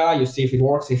with an idea, you see if it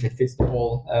works, if it fits the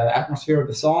whole atmosphere of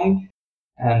the song,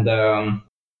 and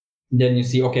then you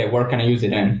see, okay, where can I use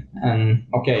it in? And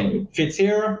okay, it fits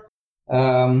here.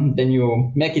 Then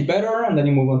you make it better, and then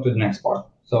you move on to the next part.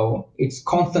 So it's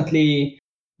constantly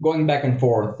going back and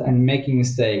forth and making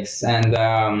mistakes and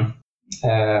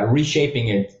reshaping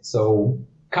it. So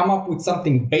come up with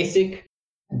something basic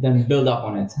and then build up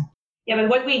on it. Yeah,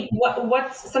 but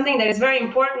what's something that is very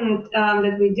important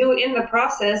that we do in the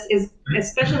process is,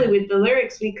 especially with the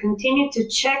lyrics, we continue to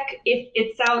check if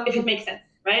it makes sense,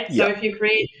 right? Yeah. So if you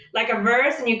create like a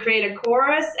verse and you create a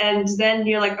chorus, and then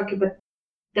you're like, okay, but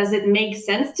does it make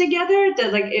sense together?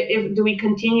 Do we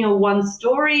continue one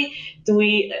story? Do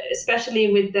we, especially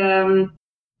with the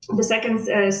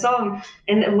second song,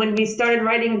 and when we started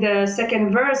writing the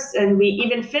second verse and we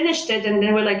even finished it, and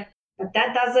then we're like, but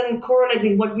that doesn't correlate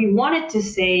with what we wanted to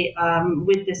say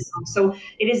with this song. So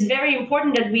it is very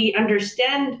important that we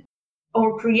understand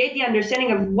or create the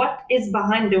understanding of what is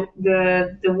behind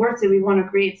the words that we want to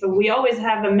create. So we always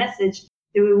have a message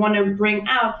that we want to bring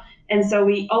out. And so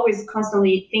we always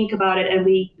constantly think about it, and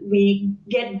we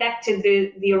get back to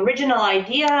the original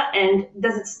idea, and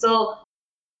does it still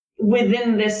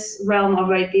within this realm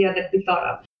of idea that we thought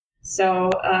of?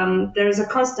 So there's a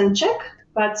constant check,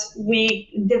 but we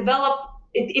develop.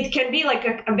 It can be like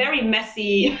a very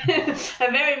messy,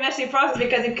 process,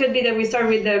 because it could be that we start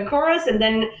with the chorus and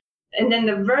then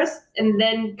the verse, and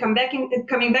then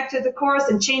coming back to the chorus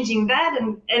and changing that,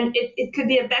 and it could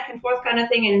be a back and forth kind of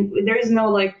thing, and there is no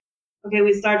like, okay,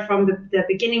 we start from the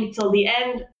beginning till the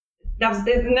end.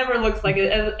 It never looks like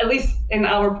it, at least in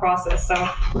our process. So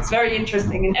it's very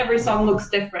interesting, and every song looks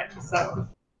different. So.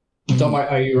 Tom,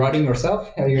 are you writing yourself?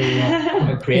 Are you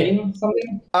creating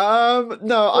something?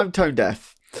 No, I'm tone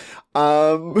deaf.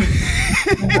 Even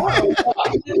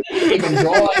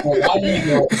drawing or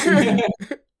writing.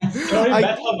 Sorry,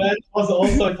 Metal Band was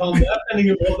also tone deaf, and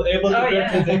he was able to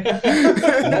create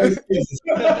music.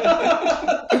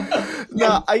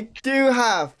 No, I do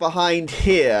have behind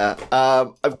here.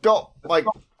 I've got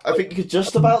I think you could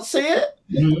just about see it.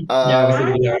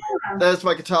 There's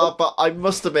my guitar, but I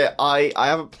must admit, I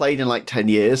haven't played in like 10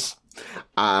 years,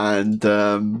 and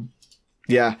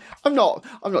yeah, I'm not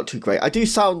too great. I do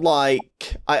sound like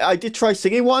I did try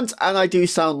singing once, and I do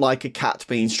sound like a cat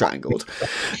being strangled.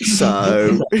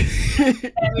 So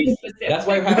that's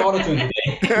why you have autotune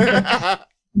today.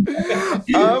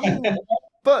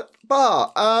 But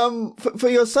Bar, for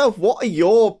yourself, what are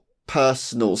your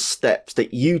personal steps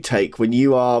that you take when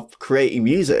you are creating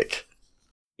music?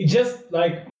 It just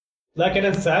like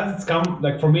I said, it's come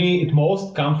like for me. It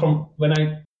most come from when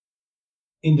I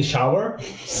in the shower.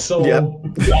 So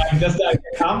just like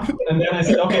I come, and then I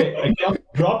said, okay, I can't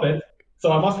drop it,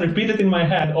 so I must repeat it in my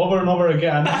head over and over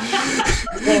again.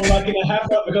 So like in a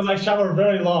half hour, because I shower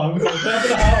very long, so half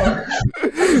an hour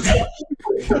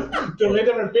to read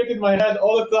and repeat in my head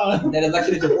all the time. That is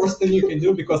actually the worst thing you can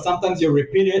do, because sometimes you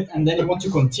repeat it and then you want to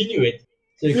continue it.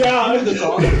 So you continue the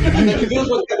song and then you do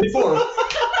what you did before.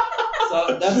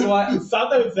 So that's why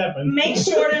sometimes it happens. Make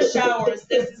shorter showers.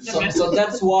 This is the best. So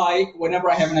that's why whenever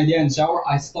I have an idea in the shower,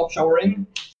 I stop showering,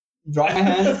 dry my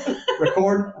hands,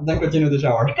 record, and then continue the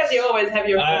shower. Because you always have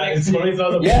your phone next to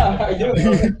you. Yeah, I do.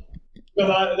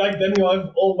 Because then you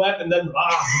have all wet, and then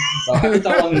So I put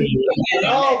that on.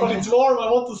 No, but it's warm.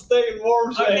 I want to stay in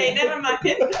warm shade. Okay, never mind.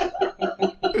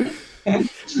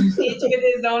 Each with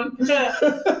his own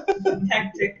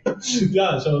tactic.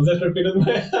 Yeah, so just repeat it in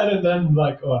my head, and then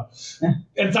like, oh.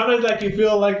 And sometimes like you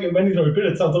feel like when you repeat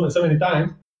it so many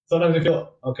times, sometimes you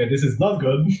feel, okay, this is not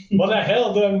good. What the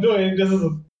hell am I doing? This is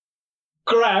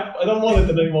crap. I don't want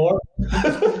it anymore.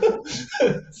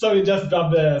 So you just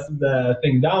drop the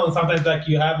thing down. Sometimes like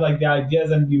you have like the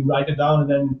ideas and you write it down, and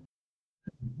then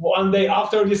one day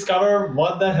after discover,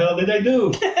 what the hell did I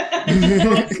do?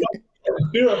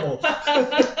 Terrible.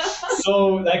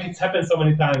 So like it's happened so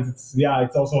many times.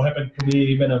 It's also happened to me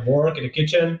even at work in the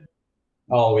kitchen.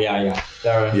 Oh yeah.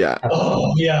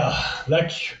 Oh yeah.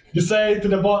 Like you say to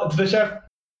the chef,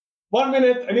 1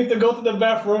 minute, I need to go to the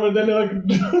bathroom, and then you're like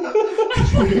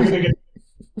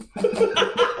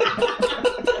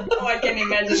Oh, I can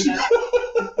imagine that.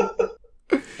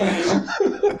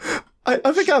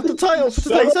 I think I have the title for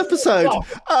today's episode.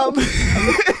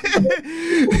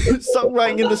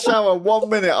 Songwriting in the shower, 1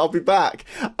 minute, I'll be back.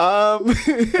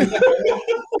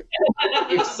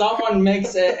 If someone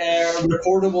makes a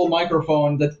recordable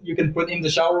microphone that you can put in the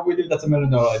shower with you, that's $1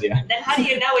 million idea. Then how do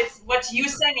you know it's what you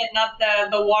sang and not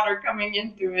the water coming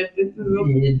into it?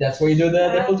 That's where you do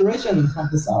the filtration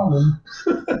of the sound.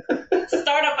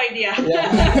 Startup idea.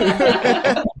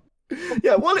 Yeah.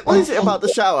 Yeah, what is it about the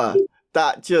shower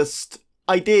that just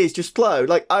ideas just flow?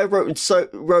 Like I wrote so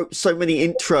many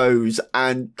intros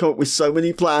and come up with so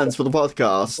many plans for the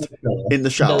podcast in the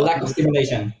shower. The lack of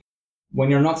stimulation. When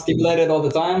you're not stimulated all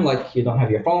the time, like you don't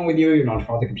have your phone with you, you're not in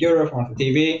front of the computer, in front of the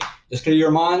TV, just clear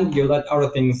your mind, you let other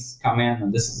things come in.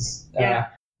 And this is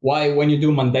why when you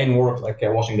do mundane work, like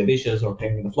washing the dishes or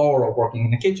cleaning the floor or working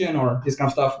in the kitchen or this kind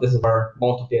of stuff, this is where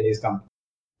most of the ideas come.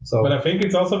 So, but I think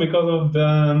it's also because of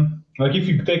the, like if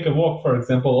you take a walk, for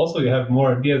example, also you have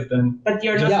more ideas than... But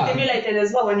you're not stimulated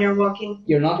as well when you're walking.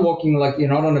 You're not walking like you're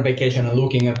not on a vacation and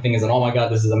looking at things and, oh my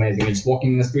God, this is amazing. You're just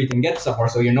walking in the street and get somewhere,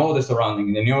 so you know the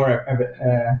surrounding and you know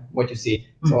what you see.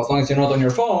 So as long as you're not on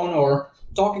your phone or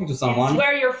talking to someone... It's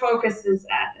where your focus is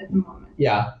at the moment.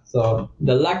 Yeah, so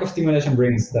the lack of stimulation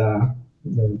brings the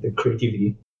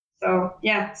creativity. So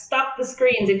stop the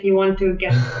screens if you want to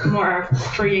get more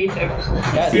creative.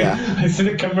 I see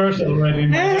the commercial already.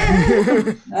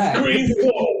 Screens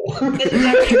go. This is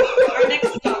our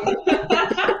next song.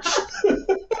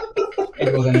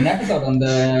 It was an episode on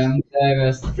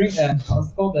what's it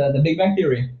called, the Big Bang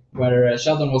Theory, where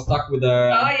Sheldon was stuck with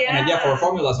an idea for a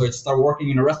formula, so he started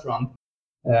working in a restaurant.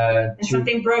 And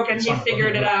something broke and he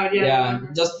figured it out. Yeah,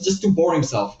 just to bore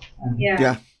himself.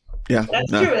 Yeah. That's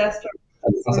true.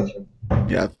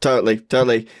 Yeah, totally.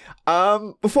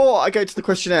 Before I go to the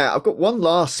questionnaire, I've got one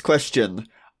last question.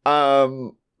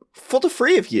 For the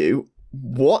three of you,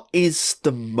 what is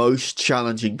the most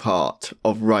challenging part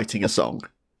of writing a song?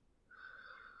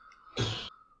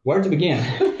 Where to begin?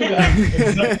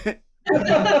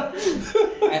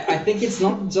 I think it's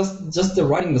not just the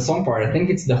writing the song part. I think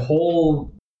it's the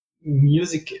whole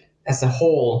music as a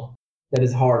whole that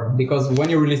is hard, because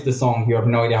when you release the song, you have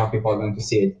no idea how people are going to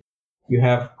see it. You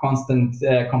have constant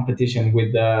competition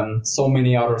with so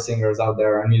many other singers out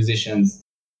there and musicians.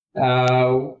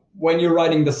 When you're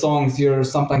writing the songs, you're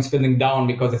sometimes feeling down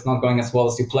because it's not going as well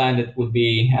as you planned it would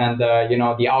be, and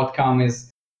the outcome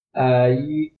is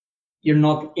you're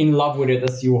not in love with it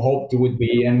as you hoped it would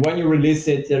be. And when you release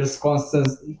it, there's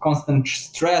constant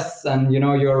stress, and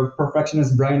your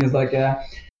perfectionist brain is like,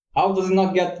 how does it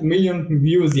not get 1 million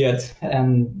views yet?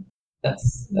 And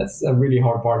that's a really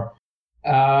hard part.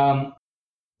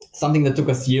 Something that took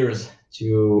us years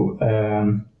to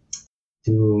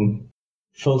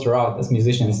filter out as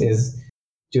musicians is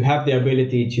to have the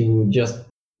ability to just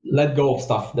let go of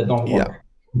stuff that don't work.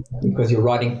 Because you're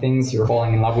writing things, you're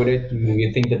falling in love with it,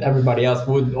 you think that everybody else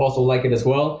would also like it as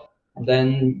well, and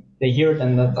then they hear it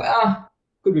and they're like,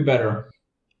 could be better.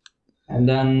 And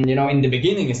then, in the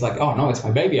beginning, it's like, oh no, it's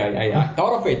my baby. I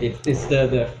thought of it. It's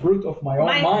the fruit of my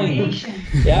own mind.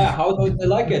 Yeah, how do they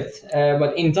like it?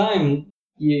 But in time,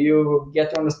 you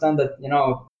get to understand that,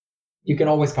 you can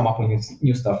always come up with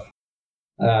new stuff.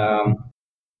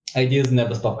 Ideas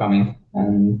never stop coming,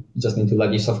 and you just need to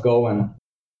let yourself go and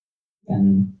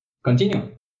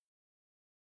continue.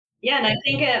 Yeah, and I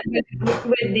think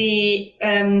with the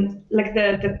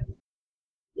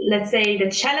let's say the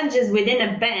challenges within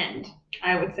a band,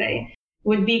 I would say,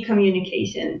 would be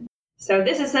communication. So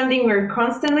this is something we're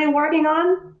constantly working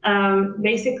on,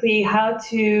 basically how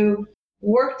to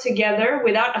work together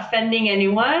without offending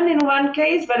anyone in one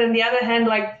case, but in the other hand,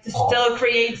 like to still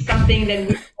create something that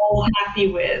we're all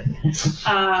happy with.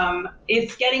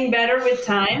 It's getting better with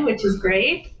time, which is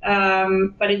great,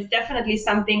 but it's definitely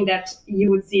something that you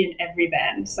would see in every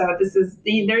band. So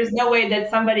there's no way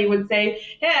that somebody would say,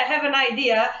 hey, I have an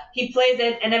idea, he plays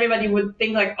it, and everybody would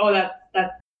think like, oh, that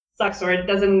sucks, or it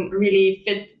doesn't really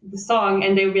fit the song,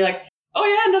 and they would be like, oh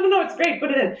yeah, no, it's great,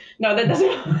 put it in. No, that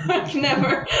doesn't work,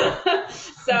 never.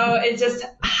 So it's just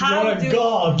how do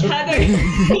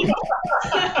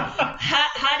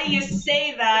you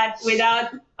say that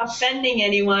without offending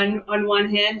anyone on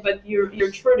one hand, but you're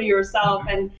true to yourself,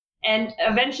 and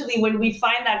eventually when we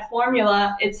find that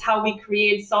formula, it's how we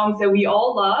create songs that we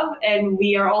all love and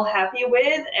we are all happy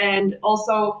with, and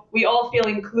also we all feel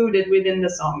included within the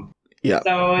song. Yeah.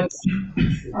 So it's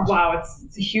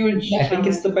a huge. I think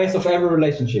it's the base of every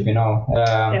relationship,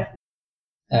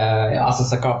 us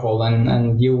as a couple,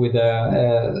 and you with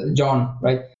John,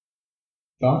 right?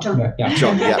 John? Yeah.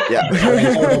 John, yeah.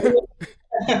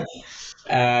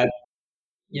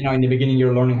 In the beginning,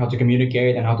 you're learning how to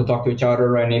communicate and how to talk to each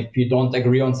other. And if you don't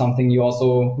agree on something, you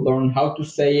also learn how to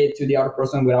say it to the other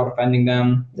person without offending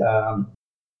them,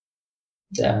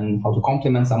 and how to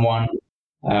compliment someone.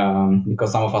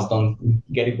 Because some of us don't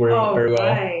get it very well.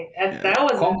 Right. That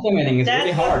was complimenting is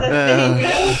really hard.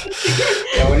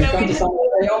 When it comes to someone,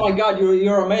 say, "Oh my God,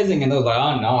 you're amazing," and they're like,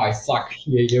 "Oh no, I suck.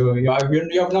 You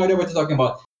have no idea what you're talking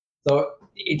about." So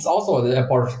it's also a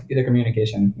part of the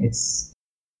communication. It's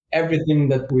everything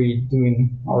that we do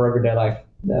in our everyday life.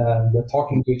 The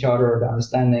talking to each other, the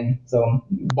understanding. So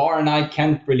Bar and I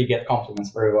can't really get compliments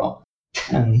very well.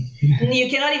 And you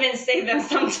cannot even say them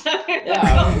sometimes.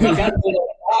 Yeah, we can't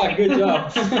say, good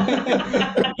job.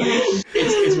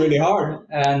 it's really hard.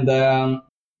 And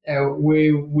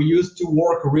we used to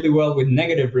work really well with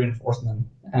negative reinforcement.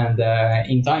 And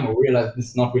in time, we realized this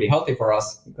is not really healthy for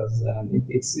us because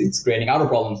it's creating other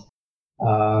problems.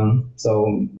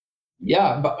 So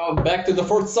yeah, but back to the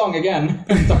fourth song again,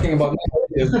 talking about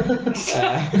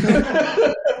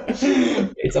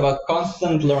it's about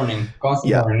constant learning,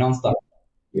 nonstop.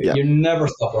 You never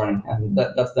stop learning, and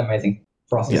that's the amazing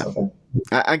process of it.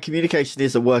 And communication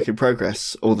is a work in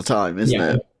progress all the time, isn't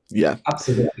it? Yeah,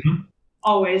 absolutely.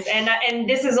 Always, and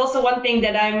this is also one thing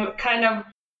that I'm kind of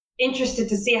interested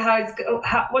to see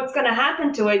what's going to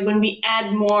happen to it when we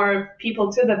add more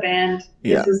people to the band.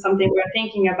 This is something we're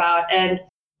thinking about, and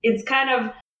it's kind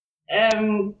of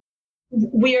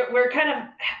we're kind of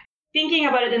thinking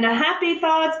about it in a happy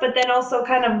thoughts, but then also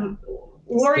kind of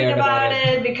worried about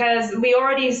it because we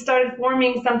already started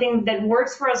forming something that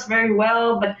works for us very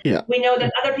well, but we know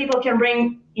that other people can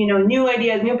bring new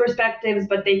ideas, new perspectives,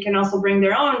 but they can also bring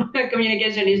their own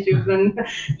communication issues and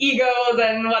egos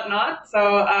and whatnot.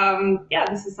 So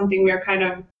this is something we're kind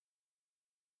of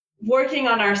working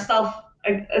on ourselves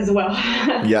as well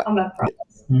on that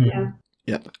process.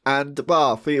 Yeah. And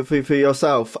Bar, for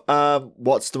yourself,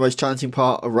 what's the most challenging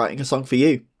part of writing a song for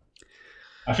you?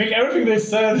 I think everything they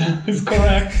said is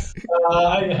correct.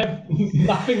 I have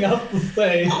nothing else to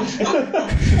say.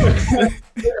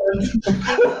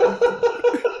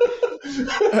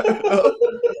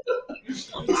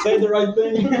 Say the right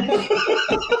thing.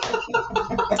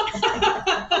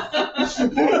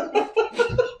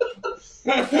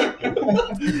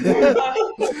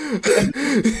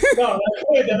 No, I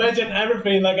can't imagine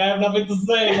everything. Like I have nothing to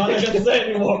say. Nothing to say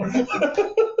anymore.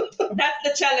 That's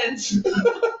the challenge.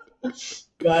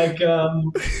 Like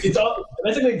it's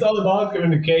all about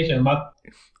communication, but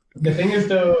the thing is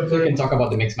we can talk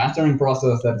about the mix mastering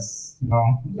process. That's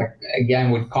like again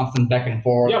with constant back and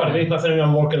forth. Yeah, but the mix mastering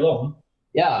don't work alone.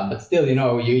 Yeah, but still,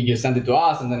 you send it to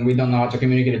us, and then we don't know how to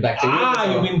communicate it back to you.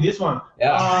 So. You mean this one?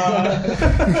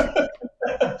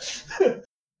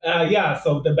 Yeah.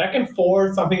 So the back and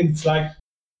forth, something it's like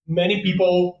many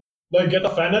people get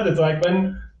offended. It's like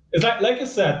when it's like you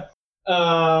said.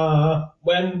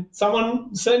 When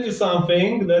someone sends you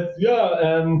something that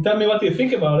and tell me what you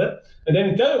think about it, and then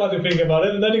you tell you what you think about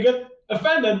it, and then you get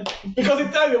offended because he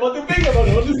tell you what you think about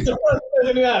it. What is the first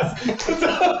question you ask?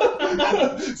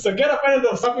 So get offended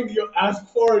of something you ask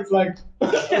for. It's like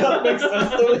that makes sense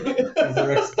to me. Because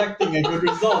you're expecting a good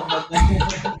result, but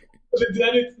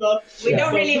then it's not. We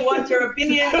don't really want your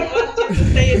opinion. We want you to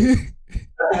say it.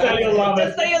 Say you love it.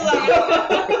 Just say you love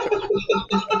it.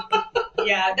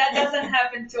 Yeah, that doesn't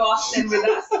happen too often with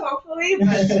us, hopefully, but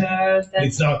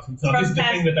it's not. It's the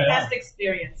thing that I like. Past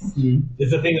experience. Mm-hmm.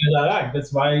 It's the thing that I like.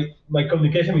 That's why my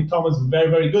communication with Tom is very,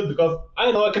 very good because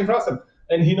I know I can trust him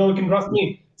and he knows he can trust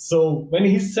me. So when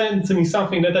he sends me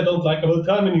something that I don't like, I will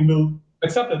tell him and he will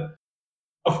accept it.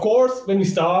 Of course, when we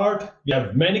start, we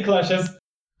have many clashes.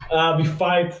 We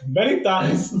fight many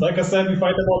times. Like I said, we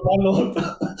fight about one lot.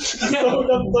 So we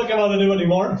don't talk about it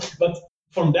anymore. But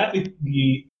from that,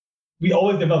 we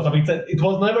always developed something. It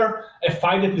was never a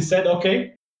fight that we said,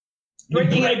 okay, we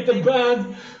break the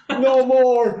band, no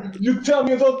more. You tell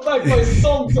me you don't like my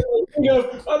songs. I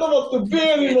don't want to be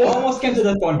anymore. It almost came to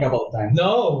that point a couple of times.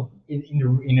 No.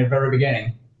 In the very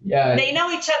beginning. Yeah. They know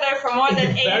each other for more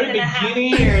than 8.5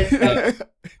 years. So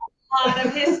a lot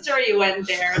of history went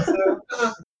there. So.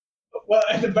 Well,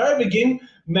 at the very beginning,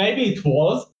 maybe it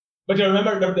was. But you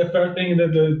remember the first thing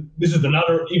that this is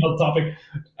another evil topic.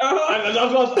 I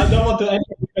don't want to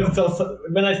enter because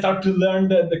when I start to learn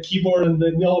the keyboard and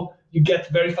you get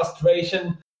very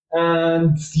frustration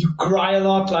and you cry a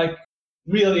lot, like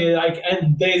really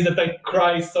and days that I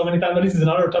cry so many times. But this is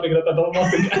another topic that I don't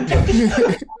want to enter.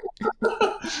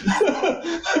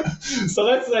 So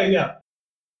let's say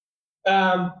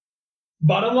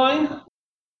bottom line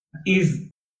is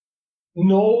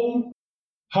know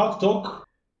how to talk.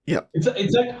 Yeah, it's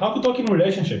like how to talk in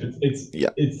relationship.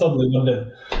 It's totally not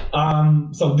that.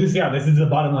 So this is the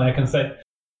bottom line I can say.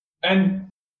 And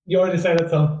you already said it,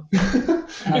 so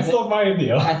it's not my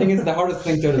idea. I think it's the hardest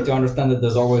thing to understand that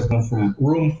there's always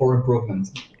room for improvement.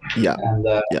 Yeah, and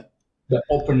the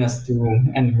openness to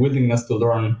and willingness to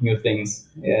learn new things.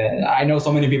 I know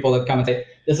so many people that come and say,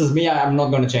 "This is me. I'm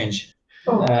not going to change."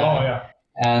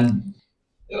 And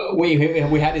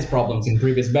we had these problems in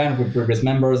previous band with previous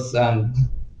members, and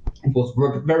it was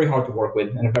very hard to work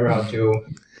with and very hard to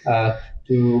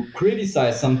to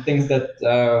criticize some things that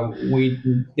we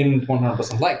didn't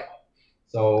 100% like.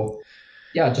 So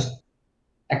yeah, just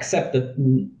accept that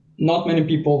not many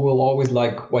people will always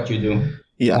like what you do.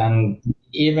 Yeah. And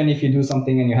even if you do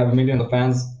something and you have millions of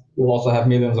fans, you'll also have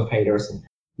millions of haters.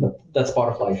 But that's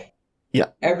part of life. Yeah.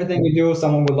 Everything you do,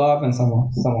 someone will love and someone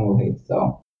will hate.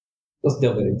 So just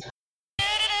deal with it.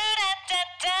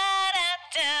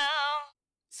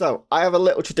 So I have a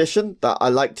little tradition that I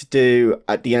like to do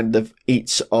at the end of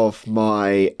each of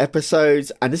my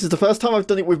episodes, and this is the first time I've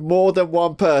done it with more than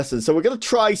one person. So we're going to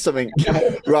try something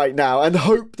right now and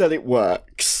hope that it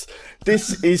works.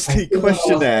 This is the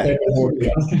questionnaire.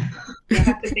 You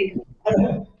have to think.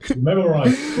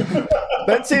 Memorize.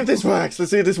 Let's see if this works.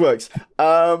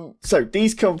 So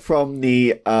these come from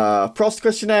the Prost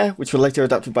questionnaire, which were later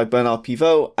adapted by Bernard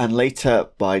Pivot and later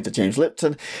by the James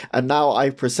Lipton. And now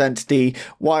I present the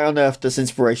Why on Earth Does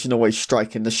Inspiration Always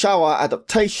Strike in the Shower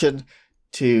adaptation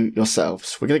to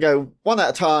yourselves. We're going to go one at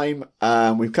a time.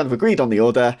 We've kind of agreed on the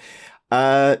order.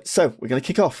 So we're going to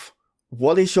kick off.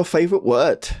 What is your favourite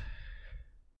word?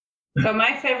 So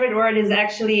my favorite word is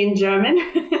actually in German,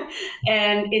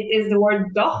 and it is the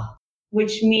word doch,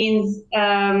 which means,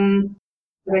 how do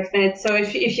I explain it? So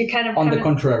if you kind of... On the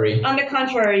contrary,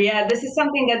 yeah. This is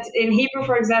something that in Hebrew,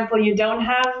 for example, you don't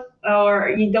have, or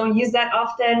you don't use that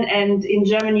often, and in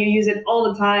German you use it all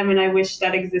the time, and I wish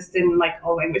that existed in like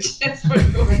all languages, for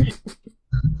sure.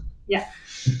 Yeah.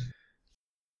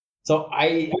 So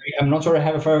I'm not sure I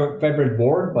have a favorite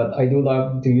word, but I do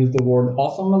love to use the word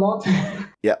awesome a lot.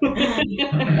 Yeah.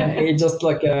 It's just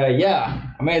like,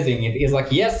 amazing. It is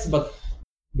like, yes, but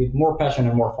with more passion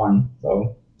and more fun.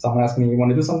 So someone asks me, you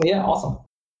want to do something? Yeah, awesome.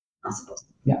 Awesome.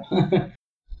 Yeah.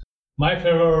 My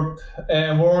favorite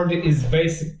word is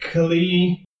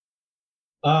basically,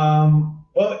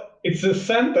 it's a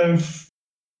sentence,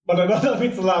 but I don't know if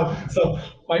it's allowed. So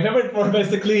my favorite word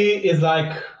basically is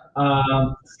like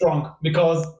strong,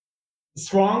 because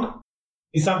strong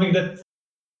is something that,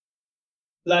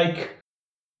 like,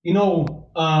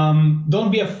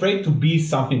 don't be afraid to be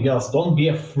something else. Don't be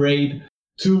afraid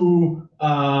to,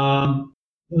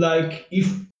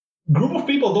 if group of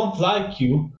people don't like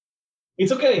you,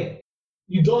 it's okay.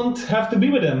 You don't have to be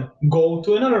with them. Go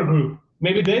to another group.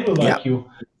 Maybe they will like you.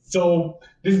 So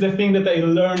this is the thing that I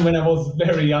learned when I was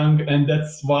very young, and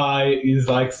that's why it's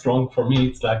like strong for me.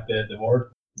 It's like the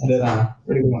word. That's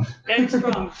pretty good one. Very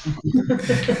strong.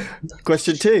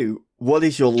 Question 2. What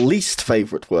is your least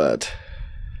favourite word?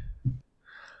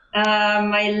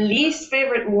 My least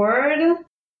favorite word,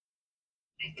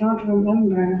 I don't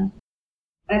remember.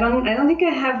 I don't think I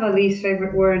have a least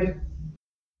favorite word.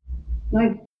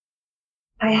 No,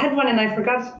 I had one and I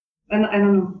forgot. I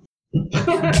don't know.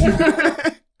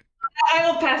 I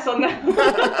will pass on that.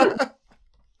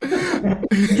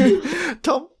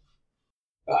 Tom?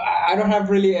 I don't have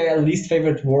really a least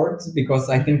favorite words, because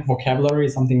I think vocabulary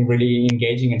is something really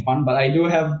engaging and fun, but I do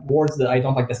have words that I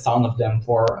don't like the sound of them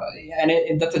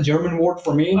and that's a German word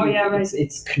for me. Oh, yeah, right.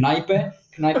 It's Kneipe.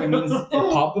 Kneipe means a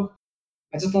pub.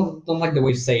 I just don't like the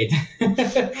way you say it.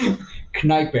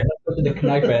 Kneipe. Let's go to the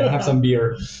Kneipe and have some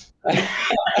beer.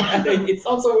 It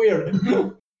sounds so weird.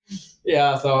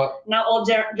 Yeah, so... Now all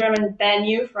German ban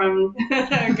you from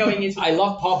going into... I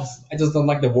love pubs. I just don't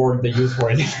like the word they use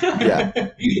for it. Yeah.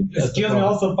 Excuse me,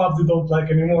 also pubs you don't like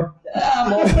anymore.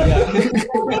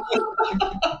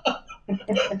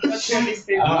 What's your least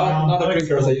favorite? Not a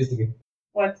drinker as I used to be.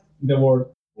 What? The word.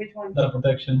 Which one? Data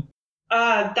protection.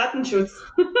 Datenschutz.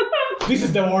 This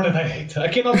is the word that I hate. I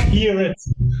cannot hear it.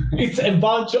 It's a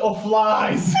bunch of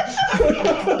lies. I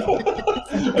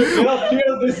cannot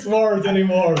hear this word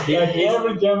anymore. Like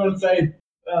every German say,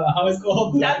 how is it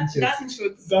called?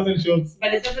 Datenschutz. Datenschutz.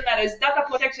 But it doesn't matter. It's data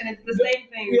protection. It's the same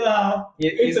thing. Yeah.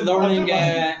 He's learning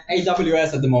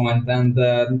AWS at the moment, and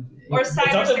or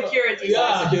cybersecurity.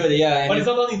 Yeah. Security, yeah. But it's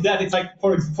not only that. It's like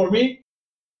for me,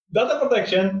 data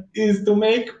protection is to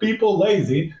make people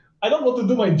lazy. I don't want to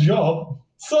do my job,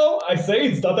 so I say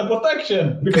it's data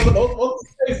protection because I don't want to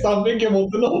say something you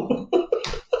want to know.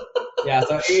 Yeah,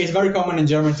 so it's very common in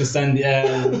German to send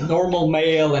normal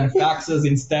mail and faxes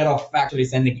instead of actually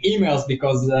sending emails,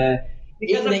 because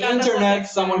in the internet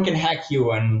someone can hack you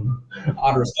and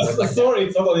other stuff. Like Sorry,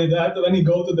 it's not only that. When you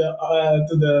go to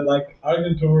the like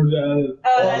agentur,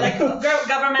 like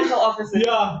governmental offices.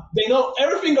 Yeah, they know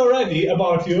everything already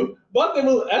about you, but they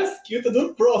will ask you to do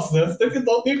a process that you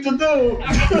don't need to do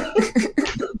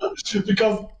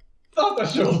because data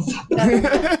shows.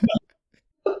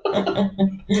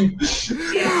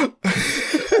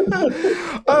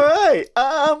 All right.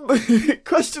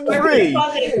 Question 3.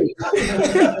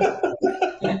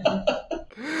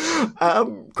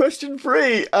 Question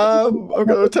 3. I'm going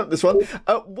to attempt this one.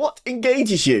 What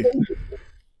engages you?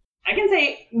 I can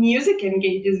say music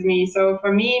engages me. So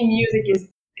for me, music is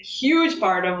a huge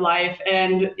part of life,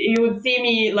 and you would see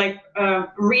me like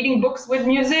reading books with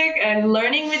music and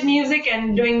learning with music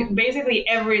and doing basically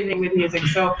everything with music.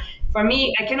 So for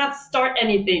me, I cannot start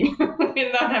anything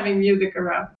without having music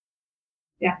around.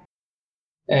 Yeah.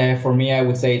 For me, I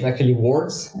would say it's actually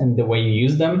words and the way you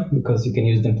use them, because you can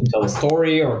use them to tell a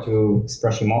story or to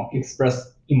express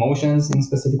emotions in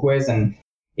specific ways, and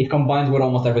it combines with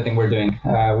almost everything we're doing,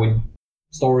 with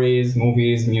stories,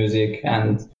 movies, music,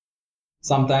 and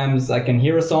sometimes I can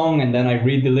hear a song and then I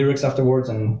read the lyrics afterwards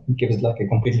and it gives it like a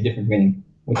completely different meaning,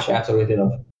 which I absolutely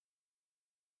love.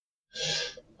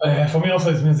 For me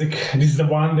also it's music. This is the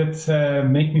one that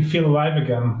make me feel alive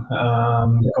again.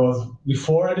 Because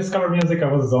before I discovered music,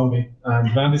 I was a zombie. And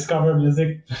when I discovered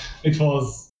music, it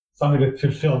was something that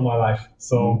fulfilled my life.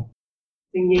 So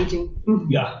Engaging.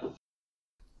 yeah.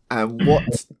 And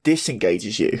what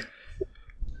disengages you?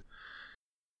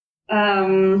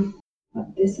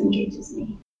 What disengages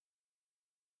me?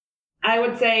 I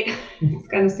would say it's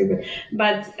kind of stupid,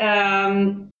 but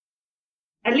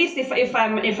at least if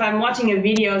I'm watching a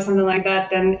video or something like that,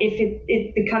 then if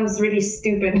it becomes really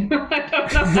stupid, I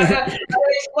don't know how to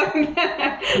explain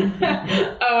that.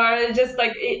 Or just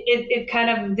like it kind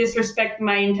of disrespect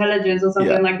my intelligence or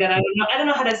something like that. I don't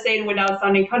know how to say it without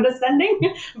sounding condescending,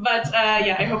 but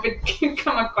I hope it can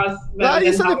come across better. No,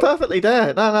 you said it perfectly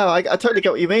there. No, I totally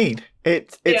get what you mean.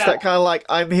 It's that kind of like,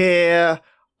 I'm here,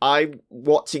 I'm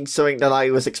watching something that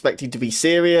I was expecting to be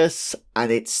serious,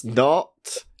 and it's not.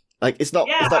 Like, it's not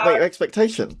meet your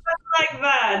expectation. Like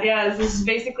that, yeah. It's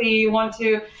basically you want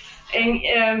to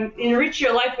enrich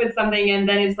your life with something, and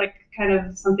then it's like kind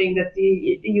of something that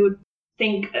you would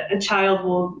think a child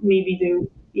will maybe do,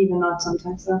 even not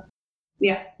sometimes. So,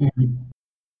 yeah. Mm-hmm.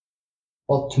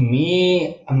 Well, to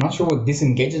me, I'm not sure what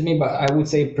disengages me, but I would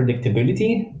say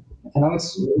predictability. I know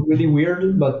it's really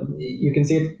weird, but you can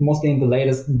see it mostly in the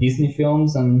latest Disney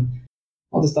films and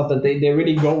all the stuff that they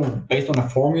really go based on a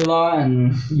formula,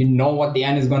 and you know what the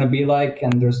end is going to be like,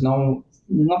 and there's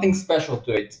nothing special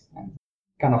to it. And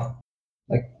kind of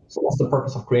like, so what's the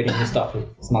purpose of creating new stuff if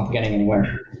it's not getting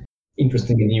anywhere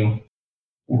interesting and new?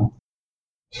 Yeah.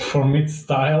 For me, it's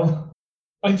style.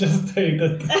 I just hate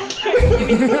it.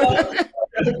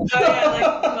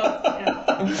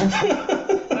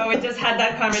 We just had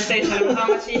that conversation of how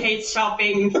much he hates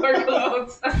shopping for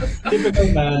clothes. Typical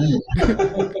man.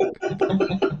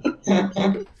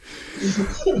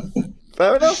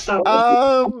 Fair enough.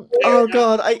 Oh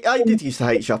god, I did used to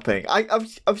hate shopping.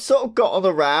 I've sort of gotten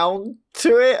around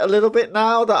to it a little bit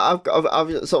now that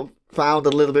I've sort of found a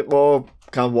little bit more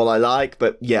kind of what I like.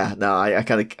 But yeah, no, I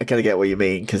kind of get what you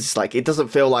mean, because it's like, it doesn't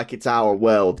feel like it's our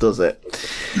world, does it?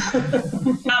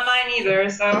 Not mine either.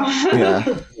 So yeah.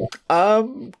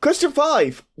 Question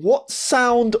 5: what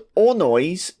sound or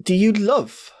noise do you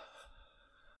love?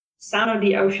 Sound of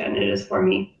the ocean. It is for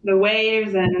me. The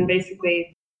waves, and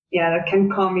basically, that can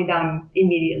calm me down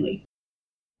immediately.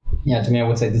 Yeah, to me, I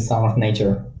would say the sound of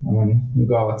nature. I mean, you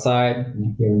go outside and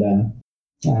you hear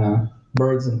the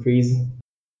birds and trees.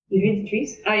 You hear the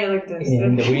trees? Oh, yeah, like this.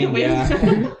 In the wind,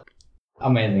 yeah.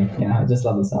 Amazing. Yeah, I just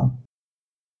love the sound.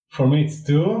 For me, it's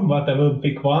 2, but I will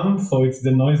pick one. So it's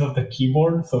the noise of the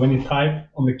keyboard. So when you type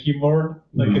on the keyboard,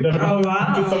 like oh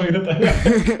wow, it's something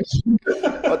that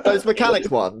But those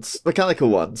mechanical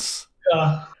ones.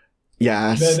 Yeah.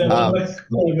 Yes.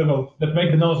 That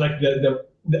make the noise like the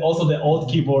also the old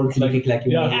keyboards, like the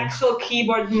actual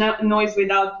keyboard noise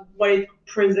without what it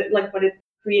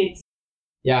creates.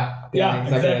 Yeah,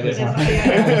 exactly.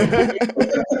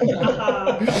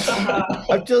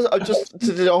 I've just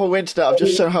to the whole internet. I've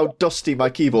just shown how dusty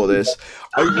my keyboard is.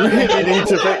 I really need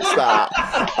to fix that.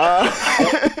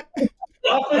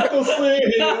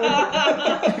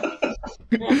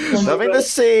 Nothing to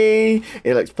see.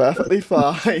 It looks perfectly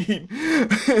fine.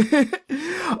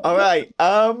 All right.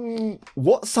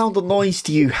 What sound or noise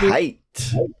do you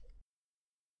hate?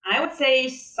 I would say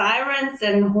sirens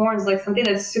and horns, like something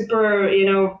that's super,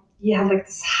 you have like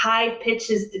this high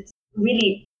pitches that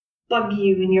really bug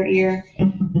you in your ear. I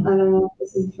don't know if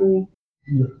this is for me.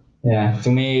 Yeah, to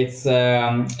me it's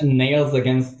nails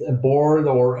against a board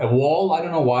or a wall. I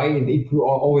don't know why. It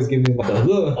always gives me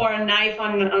or a knife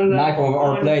on the knife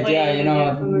or plate.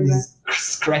 Yeah, like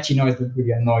scratchy noise that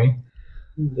really annoy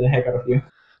the heck out of you.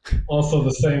 Also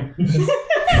the same.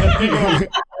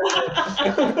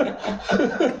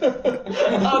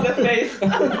 Oh, the face.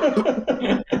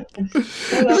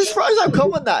 I'm surprised how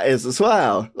common that is as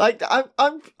well. Like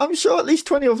I'm sure at least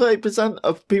 20 or 30%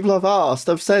 of people I've asked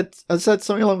have said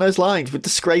something along those lines with the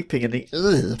scraping and the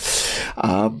ugh.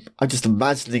 I'm just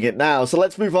imagining it now. So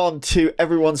let's move on to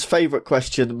everyone's favourite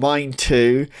question, mine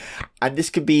too. And this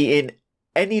could be in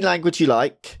any language you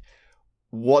like.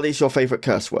 What is your favourite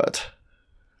curse word?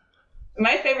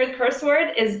 My favorite curse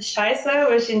word is Scheiße,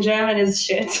 which in German is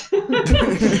shit.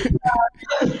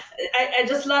 I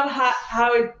just love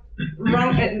how it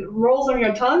rolls on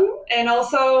your tongue, and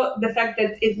also the fact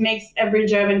that it makes every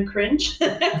German cringe.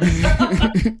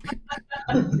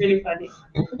 Really funny.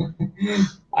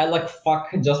 I like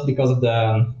fuck just because of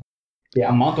the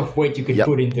amount of weight you can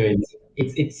put into it.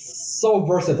 It's so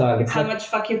versatile. It's how much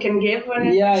fuck you can give when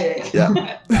it... Yeah.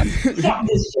 Fuck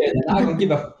this shit, and I don't give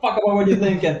a fuck about what you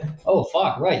think. And oh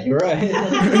fuck, right, you're right.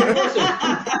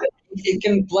 It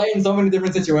can play in so many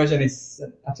different situations. It's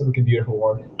an absolutely beautiful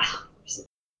word.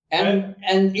 And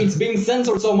it's being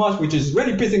censored so much, which is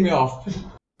really pissing me off.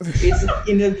 It's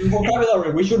in the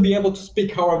vocabulary. We should be able to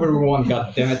speak however we want.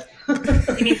 God damn it.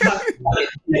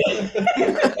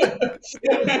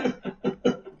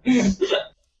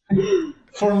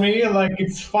 For me, like,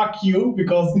 it's fuck you,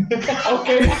 because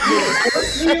okay,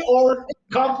 curse me or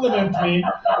compliment me,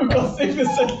 because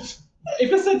if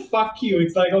you said fuck you,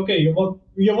 it's like, okay, you want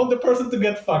the person to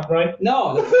get fucked, right?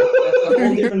 No, that's a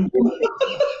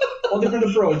whole different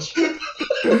approach. You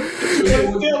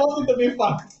still want it to be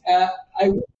fucked.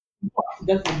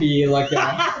 That would be like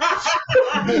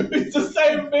It's the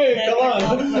same thing. Come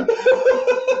on.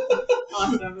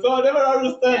 Awesome. So I never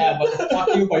understand. Yeah, but fuck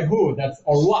you by who?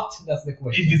 Or what? That's the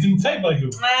question. It doesn't say by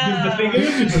who. The thing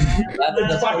is,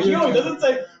 That's fuck you. It doesn't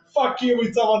say fuck you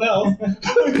with someone else.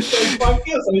 It says fuck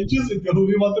you, so we choose with who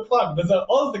we want to fuck. That's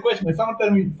always the question. When someone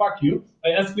tells me fuck you, I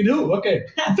ask with who. Okay,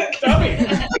 tell me.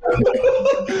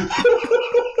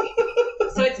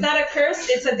 So it's not a curse,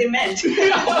 it's a demand.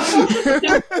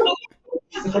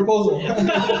 It's a proposal. Yeah,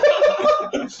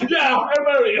 I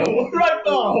marry you right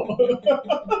now.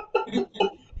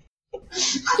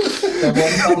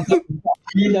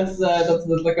 That's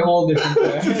like a whole different.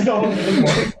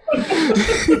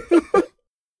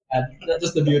 That's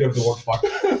just the beauty of the word fuck.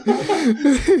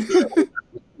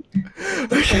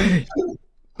 Okay.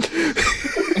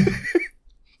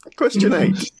 Question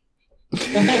 8.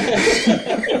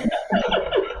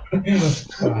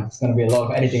 It's going to be a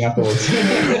lot of editing afterwards.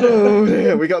 Oh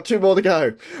dear, we got 2 more to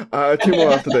go. 2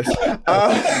 more after this.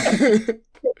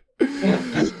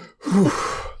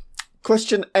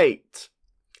 Question 8.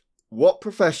 What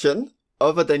profession,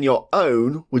 other than your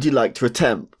own, would you like to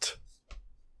attempt?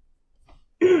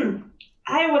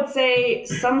 I would say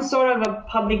some sort of a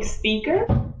public speaker.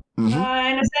 In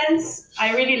a sense,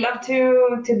 I really love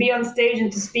to be on stage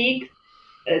and to speak.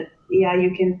 Yeah,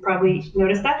 you can probably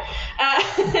notice that.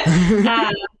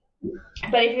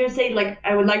 But if you say, like,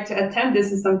 I would like to attempt,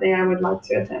 this is something I would like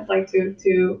to attempt, like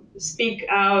to speak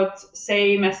out,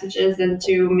 say messages, and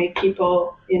to make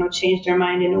people, change their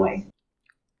mind in a way.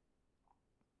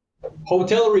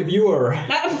 Hotel reviewer.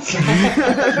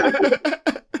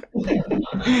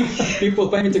 People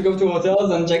pay me to go to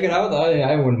hotels and check it out.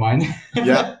 I wouldn't mind.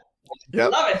 Yeah.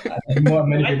 Love it.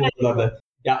 Many people love that.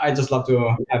 Yeah, I just love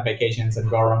to have vacations and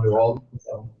go around the world.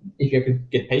 So if you could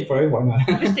get paid for it, why not?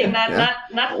 Interesting.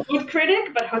 Not food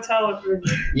critic, but hotel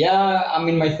reviewer. Yeah, I'm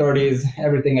in my 30s.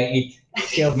 Everything I eat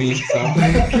kills me. So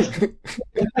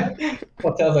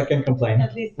hotels, I can't complain.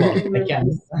 At least I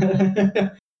can.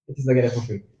 Because I get it for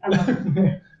free.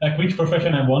 Like which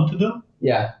profession I want to do?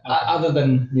 Yeah, other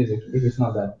than music, if it's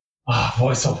not that.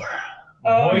 Voiceover.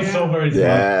 Oh, Voiceover is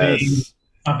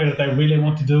something that I really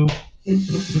want to do.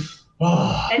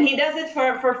 And he does it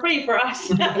for free for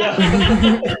us.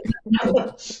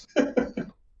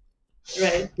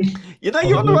 Right.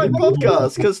 You're on the right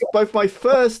podcast, because both my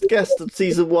first guest of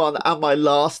season 1 and my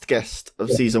last guest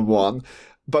of season 1,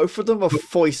 both of them are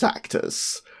voice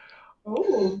actors.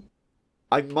 Oh.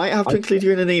 I might have to include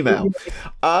you in an email.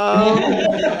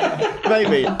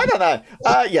 Maybe. I don't know.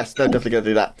 Yes, they're definitely going to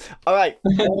do that. All right.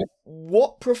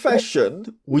 What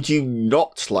profession would you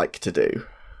not like to do?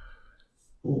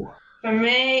 For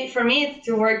me, it's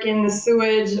to work in the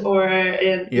sewage or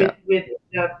with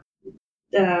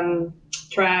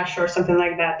trash or something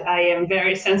like that. I am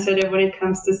very sensitive when it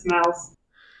comes to smells.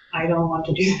 I don't want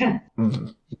to do that. Mm-hmm.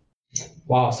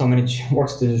 Wow, so many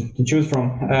works to choose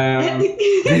from.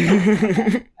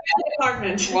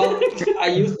 Department. Well, I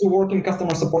used to work in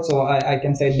customer support, so I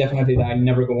can say definitely that I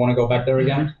never want to go back there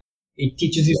again. It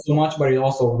teaches you so much, but it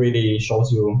also really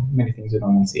shows you many things you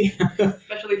don't want to see.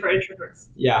 Especially for introverts.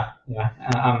 Yeah.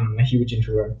 I'm a huge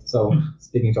introvert, so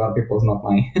speaking to other people is not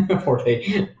my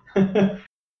forte.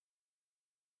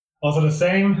 Also the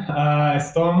same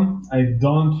as Tom. I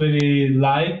don't really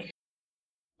like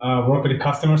work with the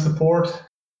customer support.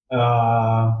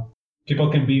 People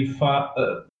can be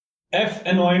F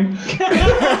annoying.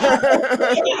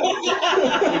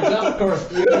 Of course.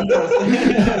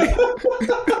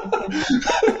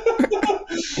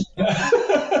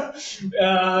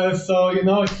 So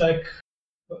it's like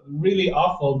really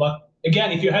awful. But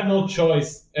again, if you have no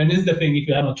choice, and this is the thing, if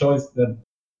you have no choice, then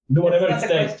do whatever it That's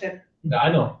takes. question.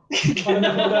 I know.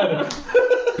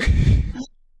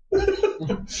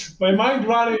 My mind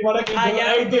running what I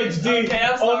can do. ADHD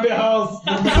on the house.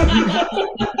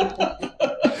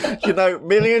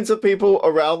 Millions of people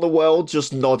around the world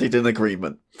just nodded in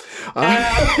agreement.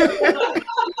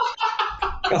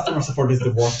 Customer support is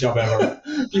the worst job ever.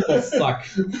 People suck.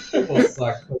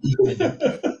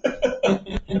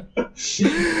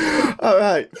 All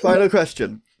right, final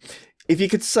question. If you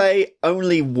could say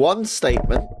only one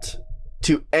statement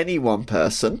to any one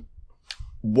person,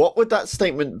 what would that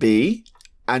statement be,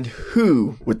 and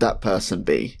who would that person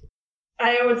be?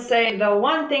 I would say the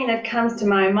one thing that comes to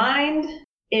my mind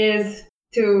is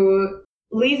to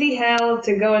Lizzie Hell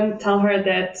to go and tell her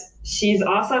that she's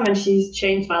awesome and she's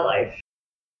changed my life.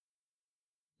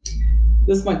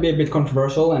 This might be a bit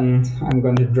controversial, and I'm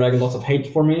going to drag a lot of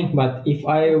hate for me, but if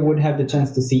I would have the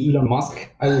chance to see Elon Musk,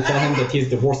 I would tell him that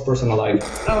he's the worst person alive.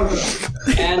 Oh.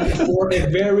 And for a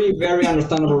very, very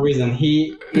understandable reason.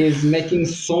 He is making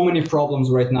so many problems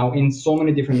right now in so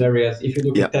many different areas. If you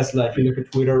look at Tesla, if you look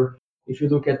at Twitter, if you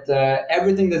look at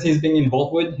everything that he's being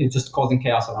involved with, he's just causing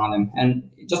chaos around him. And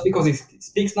just because he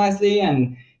speaks nicely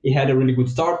and he had a really good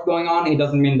start going on, it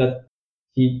doesn't mean that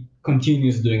he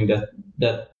continues doing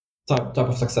that type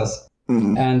of success.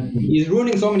 Mm-hmm. And he's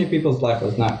ruining so many people's lives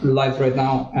right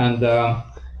now, and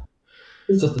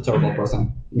he's just a terrible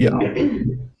person.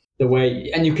 The way,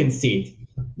 and you can see it,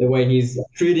 the way he's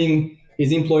treating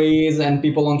his employees and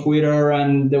people on Twitter,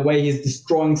 and the way he's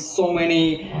destroying so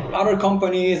many other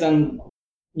companies, and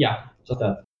just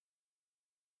that.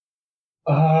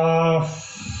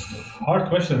 Hard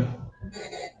question.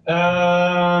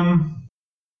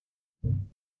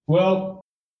 Well,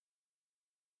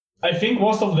 I think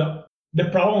most of the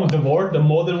problem with the world, the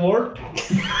modern world,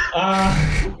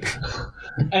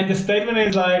 and the statement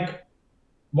is like,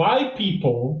 why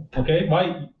people,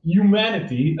 why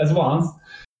humanity as once,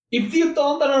 if you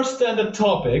don't understand the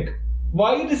topic,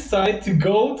 why you decide to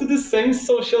go to the same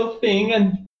social thing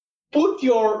and put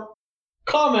your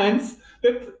comments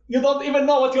that you don't even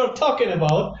know what you're talking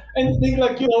about and think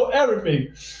like you know everything.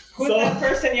 Who's that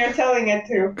person you're telling it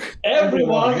to?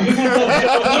 Everyone. We're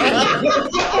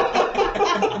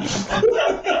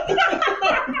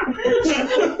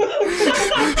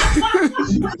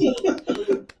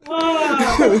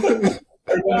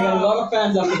gonna get a lot of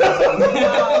fans after that.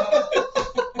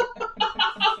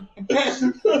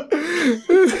 You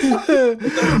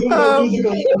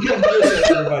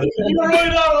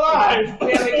ruined our life.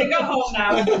 Yeah, we can go home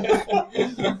now.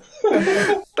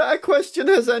 That question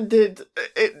has ended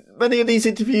many of these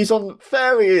interviews on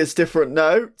various different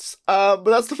notes, but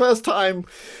that's the first time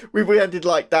we've ended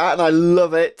like that, and I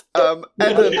love it.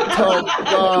 Evan,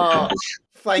 Tom,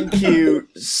 thank you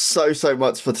so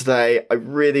much for today. I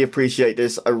really appreciate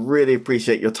this. I really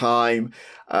appreciate your time.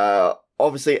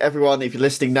 Obviously, everyone, if you're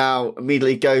listening now,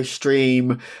 immediately go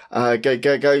stream,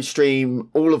 go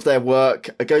stream all of their work.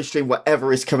 Go stream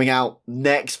whatever is coming out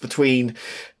next between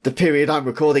the period I'm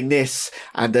recording this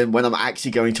and then when I'm actually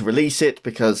going to release it,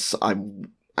 because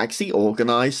I'm actually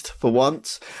organised for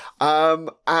once.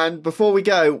 And before we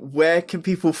go, where can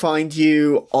people find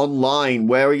you online?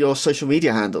 Where are your social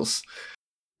media handles?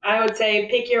 I would say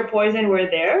pick your poison. We're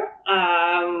there.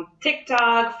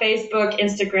 TikTok, Facebook,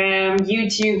 Instagram,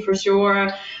 YouTube for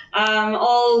sure.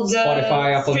 All the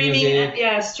Spotify, Apple Music,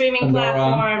 streaming Pandora.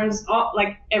 platforms,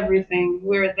 like everything.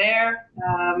 We're there.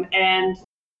 And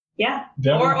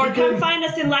or come find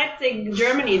us in Leipzig,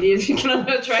 Germany. You can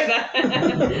try that.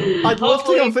 I'd love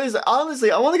to go visit. Honestly,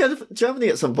 I want to go to Germany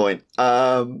at some point. You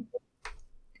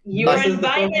are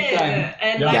invited.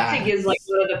 And Leipzig is like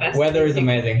one of the best. Weather is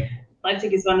amazing.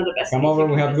 Leipzig is one of the best. Come over,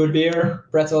 we have good beer,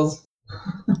 pretzels.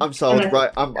 I'm sold.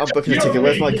 Right, I'm booking a ticket.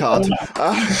 Where's my card?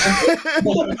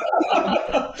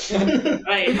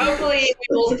 Right. Hopefully,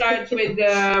 we will start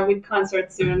with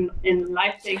concerts soon in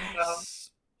Leipzig. So.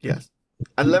 Yes.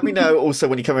 And let me know also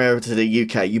when you come over to the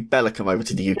UK. You better come over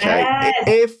to the UK.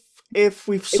 Yes. If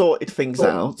we've sorted things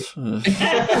out.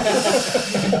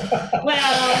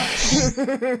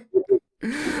 Well.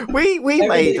 We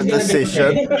made a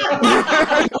decision.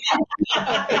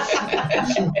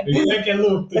 You take a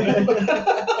look.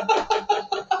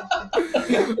 All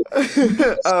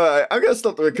right, I'm going to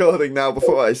stop the recording now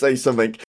before I say something.